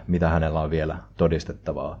kysyi, että mitä hänellä on vielä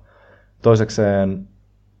todistettavaa. Toisekseen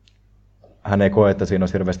hän ei koe, että siinä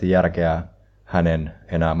olisi hirveästi järkeä hänen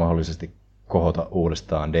enää mahdollisesti kohota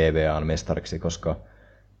uudestaan DVAn mestariksi, koska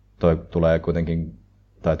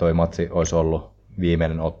toi matsi olisi ollut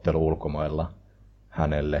viimeinen ottelu ulkomailla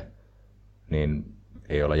hänelle, niin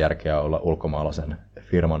ei ole järkeä olla ulkomaalaisen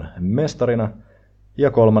firman mestarina.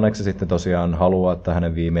 Ja kolmanneksi sitten tosiaan haluaa, että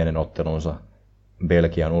hänen viimeinen ottelunsa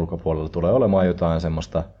Belgian ulkopuolella tulee olemaan jotain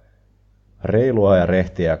semmoista reilua ja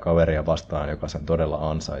rehtiä kaveria vastaan, joka sen todella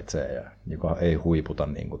ansaitsee ja joka ei huiputa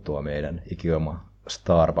niin kuin tuo meidän ikioma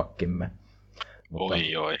Starbuckimme.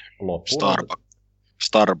 Oi.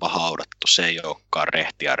 Starbuck haudattu, se ei olekaan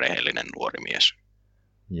rehti ja rehellinen nuori mies.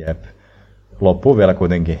 Jep. Loppuun vielä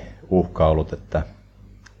kuitenkin uhkailut, että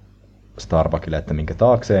Starbuckille, että minkä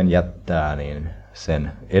taakseen jättää, niin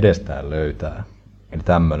sen edestään löytää. Eli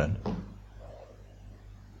tämmönen.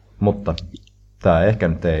 Mutta tää ehkä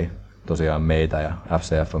nyt ei tosiaan meitä ja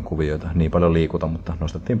FCF:n kuvioita niin paljon liikuta, mutta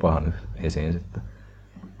nostettiin pahan nyt esiin sitten.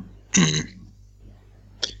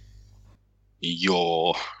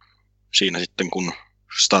 Joo. Siinä sitten kun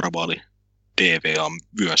Starbuck oli DVA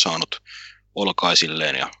vyön saanut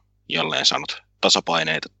olkaisilleen ja jälleen saanut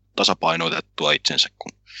tasapainoitettua itsensä,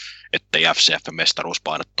 kun ettei FCF-mestaruus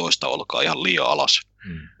paina toista olkaa ihan liian alas.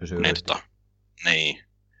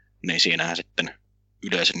 Niin siinähän sitten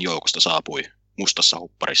yleisen joukosta saapui mustassa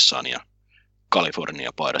hupparissaan ja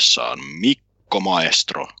California-paidassaan Mikko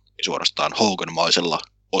Maestro, suorastaan Hogan-maisella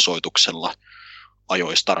osoituksella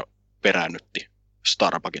peräännytti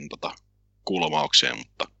Starbuckin kulmaukseen,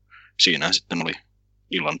 mutta siinähän sitten oli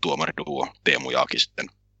illan tuomariduo Teemu Jaaki sitten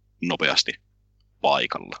nopeasti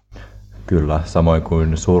paikalla. Kyllä, samoin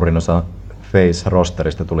kuin suurin osa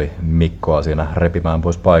Face-rosterista tuli Mikkoa siinä repimään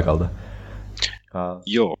pois paikalta.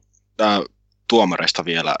 Joo, tuomareista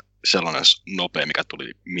vielä sellainen nopea, mikä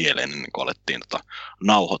tuli mieleen ennen kuin alettiin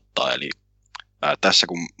nauhoittaa. Eli tässä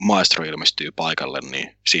kun maestro ilmestyy paikalle,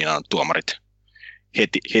 niin siinä on tuomarit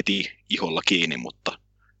heti iholla kiinni, mutta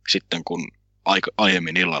sitten kun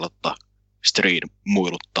aiemmin illalla Street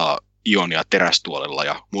muiluttaa Ionia terästuolilla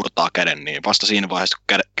ja murtaa käden, niin vasta siinä vaiheessa,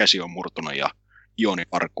 kun käsi on murtunut ja Ioni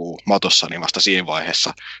parkuu matossa, niin vasta siinä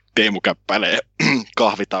vaiheessa Teemu käppäilee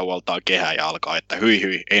kahvitauoltaan kehää ja alkaa, että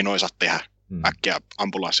hyi, ei noin saa tehdä, äkkiä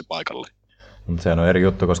ambulanssi paikalle. Mutta sehän on eri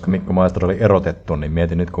juttu, koska Mikko Maestro oli erotettu, niin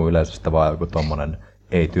mietin nyt, kun yleisöstä vaan joku tommonen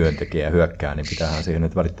ei-työntekijä hyökkää, niin pitäähän siihen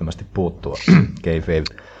nyt välittömästi puuttua. Kayfabe.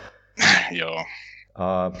 Joo.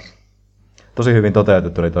 Tosi hyvin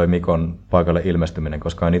toteutettu oli toi Mikon paikalle ilmestyminen,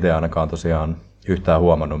 koska en itse ainakaan tosiaan yhtään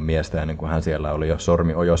huomannut miestä ennen kuin hän siellä oli jo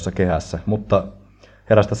sormi ojossa kehässä. Mutta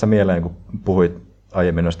heräsi tässä mieleen, kun puhuit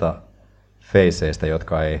aiemmin noista faceista,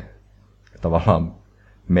 jotka ei tavallaan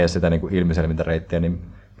mene sitä niin kuin ilmiselvintä reittiä,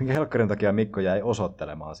 niin minkä helkkarin takia Mikko jäi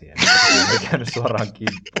osoittelemaan siihen? Ei käynyt suoraan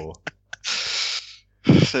kimppuun.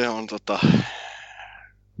 Se on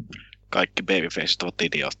kaikki babyfaceit ovat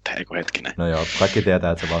idiootteja, eikö hetkinen? No joo, kaikki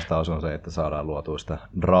tietää, että se vastaus on se, että saadaan luotua sitä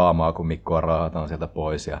draamaa, kun Mikkoa raahataan sieltä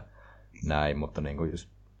pois ja näin, mutta niin kuin just,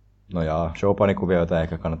 no jaa, showpanikuvioita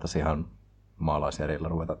ehkä kannattaisi ihan maalaisjärjellä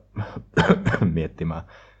ruveta miettimään.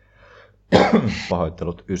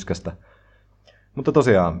 Pahoittelut yskästä. Mutta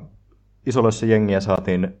tosiaan, jengiä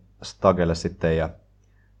saatiin Stagelle sitten ja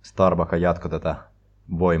Starbucks jatkoi tätä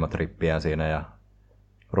voimatrippiään siinä ja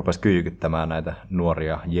rupesi kyykyttämään näitä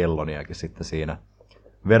nuoria jelloniakin sitten siinä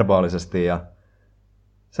verbaalisesti. Ja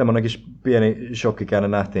semmoinenkin pieni shokkikäänne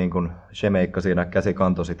nähtiin, kun Shemeikka siinä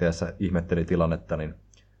käsikantositeessä ihmetteli tilannetta, niin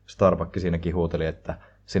Starbucks siinäkin huuteli, että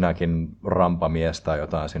sinäkin rampamies tai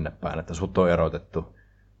jotain sinne päin, että sut on erotettu.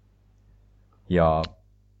 Ja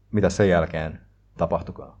mitä sen jälkeen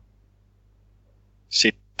tapahtukaan?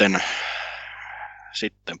 Sitten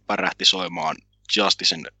pärähti soimaan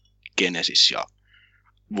Justicen Genesis ja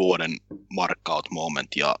vuoden markout moment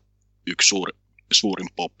ja yksi suurin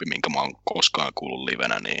poppi, minkä mä oon koskaan kuullut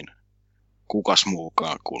livenä, niin kukas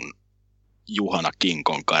muukaan kuin Juhana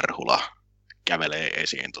Kinkon Karhula kävelee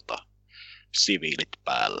esiin siviilit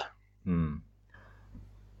päällä.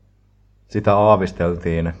 Sitä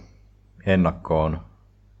aavisteltiin ennakkoon.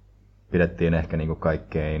 Pidettiin ehkä niin kuin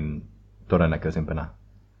kaikkein todennäköisimpänä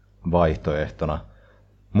vaihtoehtona.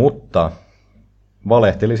 Mutta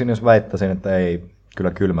valehtelisin, jos väittäisin, että ei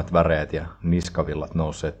kyllä kylmät väreet ja niskavillat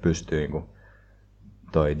nousseet pystyyn, kun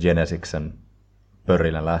toi Genesiksen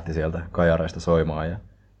pörrilä lähti sieltä kajareista soimaan. Ja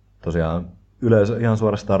tosiaan yleisö ihan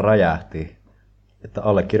suorastaan räjähti, että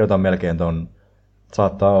allekirjoitan melkein ton,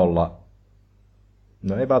 saattaa olla,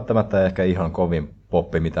 no ei välttämättä ehkä ihan kovin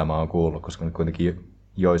poppi, mitä mä oon kuullut, koska nyt kuitenkin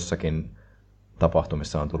joissakin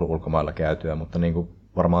tapahtumissa on tullut ulkomailla käytyä, mutta niin kuin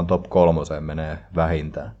varmaan top 3 menee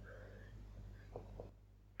vähintään.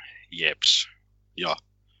 Jeps. Ja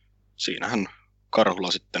siinähän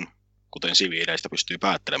Karhula sitten, kuten siviileistä pystyy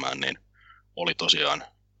päättelemään, niin oli tosiaan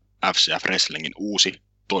FCF Wrestlingin uusi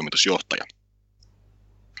toimitusjohtaja.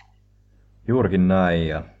 Juurikin näin,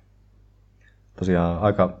 ja tosiaan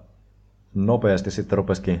aika nopeasti sitten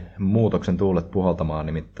rupesikin muutoksen tuulet puhaltamaan,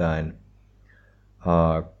 nimittäin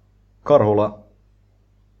Karhula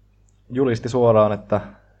julisti suoraan, että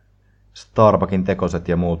Starbuckin tekoset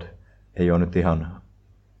ja muut ei ole nyt ihan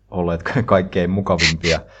olleet kaikkein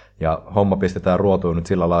mukavimpia, ja homma pistetään ruotuun nyt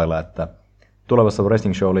sillä lailla, että tulevassa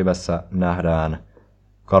Wrestling Show Livessä nähdään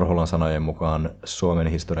Karhulan sanojen mukaan Suomen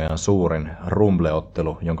historian suurin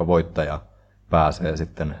Rumble-ottelu, jonka voittaja pääsee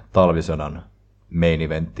sitten talvisodan main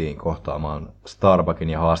eventtiin kohtaamaan Starbuckin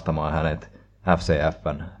ja haastamaan hänet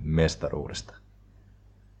FCF:n mestaruudesta.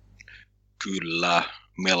 Kyllä,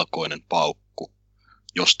 melkoinen paukku.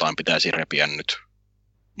 Jostain pitäisi repiä nyt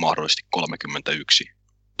mahdollisesti 31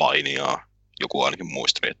 painijaa. Joku ainakin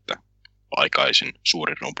muisteli, että aikaisin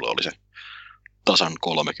suurin Rumble oli se tasan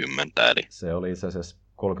 30. Eli se oli itse asiassa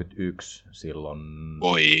 31 silloin.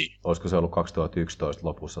 Oi. Olisiko se ollut 2011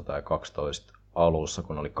 lopussa tai 2012 alussa,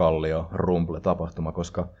 kun oli Kallio Rumble-tapahtuma,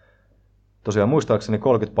 koska tosiaan muistaakseni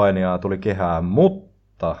 30 painijaa tuli kehään,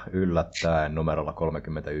 mutta yllättäen numerolla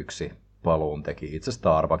 31 paluun teki itse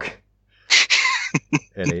Starbuck.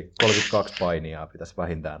 Eli 32 painijaa pitäisi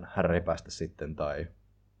vähintään repästä sitten, tai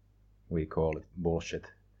we call it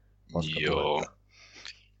bullshit. Joo.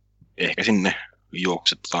 Ehkä sinne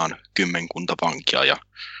juoksetaan kymmenkunta vankia ja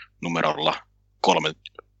numerolla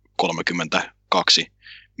 32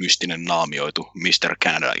 mystinen naamioitu Mr.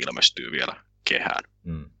 Canada ilmestyy vielä kehään.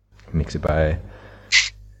 Miksipä ei.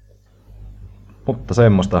 Mutta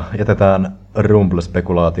semmoista. Jätetään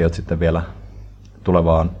Rumble-spekulaatiot sitten vielä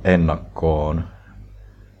tulevaan ennakkoon.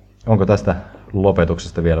 Onko tästä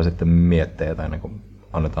lopetuksesta vielä sitten mietteitä ennen kuin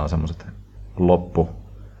annetaan semmoiset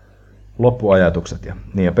loppuajatukset?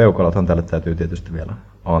 Ja peukalothan tälle täytyy tietysti vielä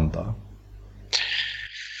antaa.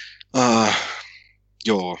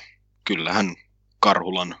 Joo, kyllähän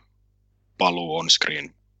Karhulan paluu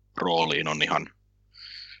on-screen rooliin on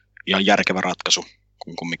ihan järkevä ratkaisu,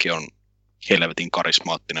 kun kumminkin on helvetin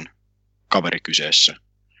karismaattinen kaveri kyseessä,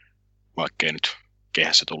 vaikkei nyt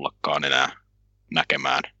kehässä tullakaan enää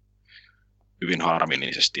näkemään hyvin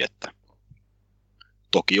harmillisesti, että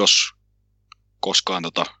toki jos koskaan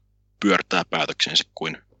pyörtää päätöksensä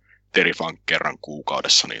kuin Terry Funk kerran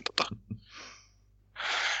kuukaudessa, niin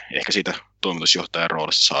ehkä siitä toimitusjohtajan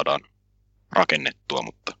roolista saadaan rakennettua,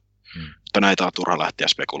 mutta näitä on turha lähteä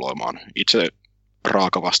spekuloimaan. Itse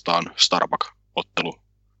Raaka vastaan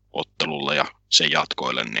Starbuck-ottelulle ja sen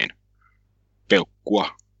jatkoille, niin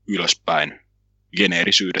peukkua ylöspäin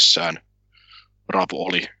geneerisyydessään. Rapu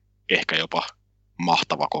oli ehkä jopa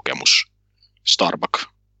mahtava kokemus. Starbuck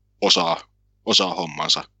osaa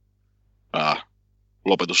hommansa.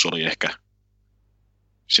 Lopetus oli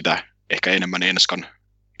ehkä enemmän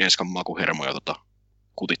enskan makuhermoja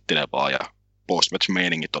kutittelevaa ja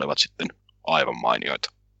post-match-meiningit olivat sitten aivan mainioita.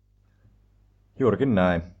 Juurikin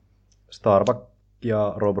näin. Starbuck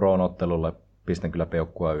ja Rob Rowan ottelulle pistän kyllä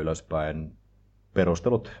peukkua ylöspäin.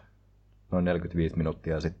 Perustelut noin 45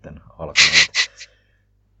 minuuttia sitten alkaneet.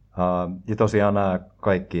 Ja tosiaan nämä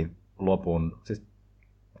kaikki lopun, siis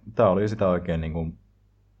tämä oli sitä oikein niin kuin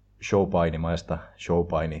showpainimaista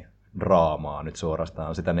showpaini-draamaa nyt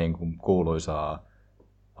suorastaan. Sitä niin kuin kuuluisaa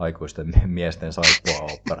aikuisten miesten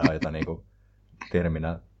saippua-operaa, jota niin kuin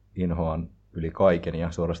terminä inhoan yli kaiken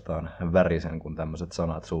ja suorastaan värisen, kun tämmöiset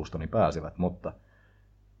sanat suustani pääsivät, mutta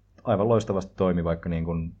aivan loistavasti toimi,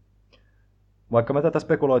 vaikka me tätä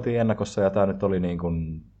spekuloitiin ennakossa ja tämä nyt oli niin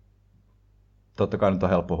kuin, totta kai nyt on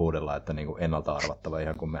helppo huudella, että niin kuin ennalta arvattava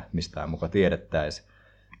ihan kun me mistään muka tiedettäisiin,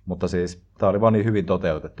 mutta siis tämä oli vaan niin hyvin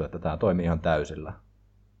toteutettu, että tämä toimii ihan täysillä.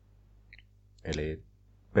 Eli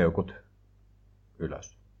peukut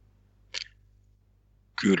ylös.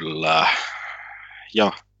 Kyllä.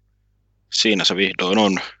 Ja siinä se vihdoin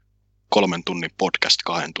on 3 tunnin podcast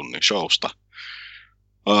 2 tunnin showsta.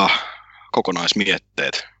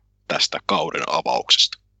 Kokonaismietteet tästä kauden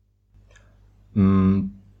avauksesta.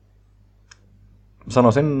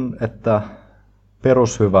 Sanoisin, että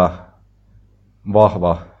perushyvä,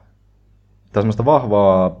 semmoista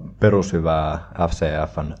vahvaa perushyvää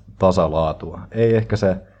FCFn tasalaatua. Ei ehkä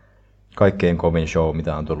se kaikkein kovin show,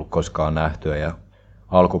 mitä on tullut koskaan nähtyä, ja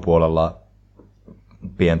alkupuolella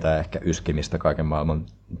pientä ehkä yskimistä, kaiken maailman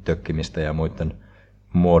tökkimistä ja muiden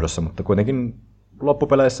muodossa, mutta kuitenkin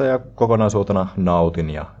loppupeleissä ja kokonaisuutena nautin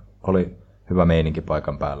ja oli hyvä meininki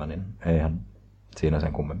paikan päällä, niin eihän siinä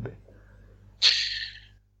sen kummempi.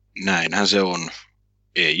 Näinhän se on.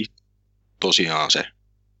 Ei tosiaan se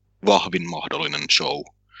vahvin mahdollinen show,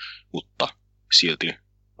 mutta silti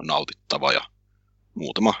nautittava ja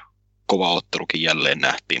muutama kova ottelukin jälleen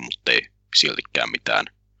nähtiin, mutta ei siltikään mitään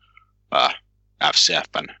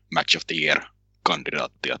FCFn Match of the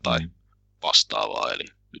Year-kandidaattia tai vastaavaa. Eli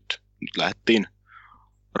nyt lähdettiin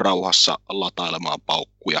rauhassa latailemaan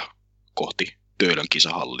paukkuja kohti Töölön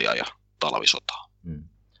kisahallia ja talvisotaa.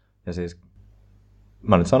 Ja siis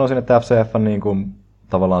mä nyt sanoisin, että FCFn niin kuin,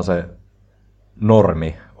 tavallaan se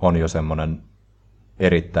normi on jo semmoinen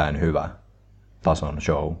erittäin hyvä tason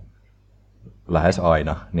show. Lähes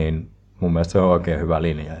aina, niin mun mielestä se on oikein hyvä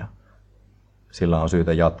linja ja sillä on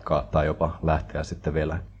syytä jatkaa tai jopa lähteä sitten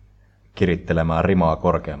vielä kirittelemään rimaa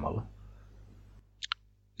korkeammalla.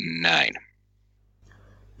 Näin.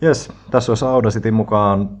 Jes, tässä olisi Audacityn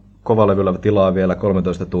mukaan kovalevyllä tilaa vielä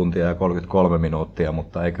 13 tuntia ja 33 minuuttia,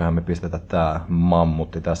 mutta eiköhän me pistetä tää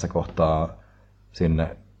mammutti tässä kohtaa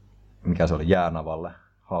sinne, mikä se oli, Jäänavalle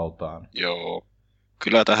hautaan. Joo,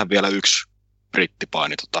 kyllä tähän vielä yksi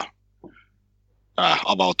brittipaini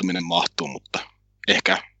avautuminen mahtuu, mutta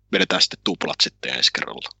ehkä vedetään sitten tuplat sitten ensi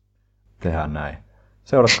kerralla. Tehdään näin.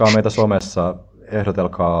 Seuratkaa meitä somessa,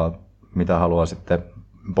 ehdotelkaa mitä haluaisitte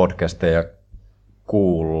podcasteja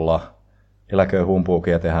kuulla. Eläköön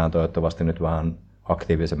humpuukin ja tehdään toivottavasti nyt vähän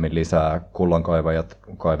aktiivisemmin lisää. Kullankaivajat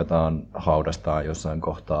kaivetaan haudastaan jossain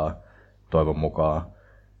kohtaa, toivon mukaan.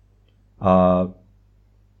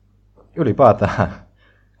 Ylipäätään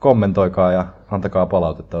kommentoikaa ja antakaa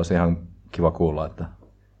palautetta. Olisi ihan kiva kuulla, että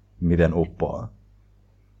miten uppoaa.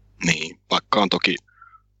 Niin, vaikka on toki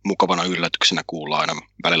mukavana yllätyksenä kuulla aina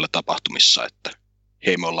välillä tapahtumissa, että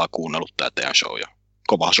hei, me ollaan kuunnellut tää teidän show ja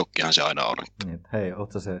kova shokkihan se aina on. Niin, hei,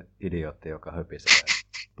 ootko se idiootti, joka höpisee ja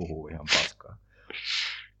puhuu ihan paskaa?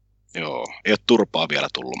 Joo, ei ole turpaa vielä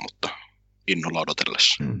tullut, mutta innolla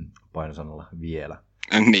odotellessa. Painosanalla vielä.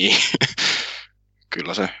 Niin,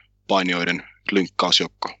 kyllä se painijoiden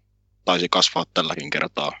lynkkausjokko taisi kasvaa tälläkin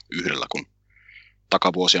kertaa yhdellä, kun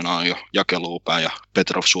takavuosina on jo Jakeluupää ja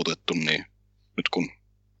Petrov suutettu, niin nyt kun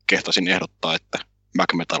kehtasin ehdottaa, että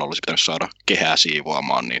Mäkmetal olisi pitänyt saada kehää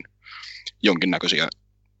siivoamaan, niin jonkinnäköisiä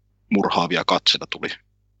murhaavia katseita tuli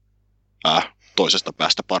toisesta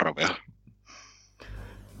päästä parvea.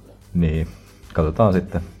 Niin, katsotaan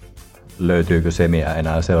sitten, löytyykö semiä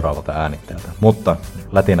enää seuraavalta äänittäjältä. Mutta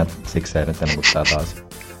lätinät sikseen nyt ennen kuin tää taas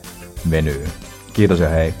venyy. Kiitos ja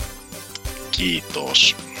hei.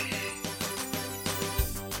 Kiitos.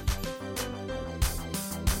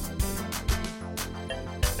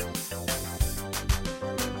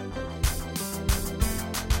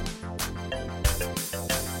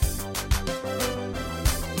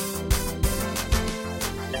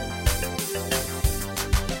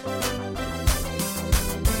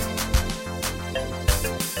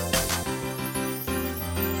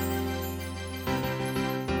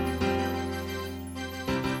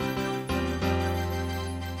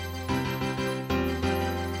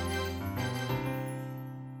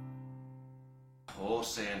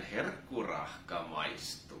 Hoseen herkkurahka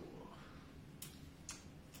maistuu.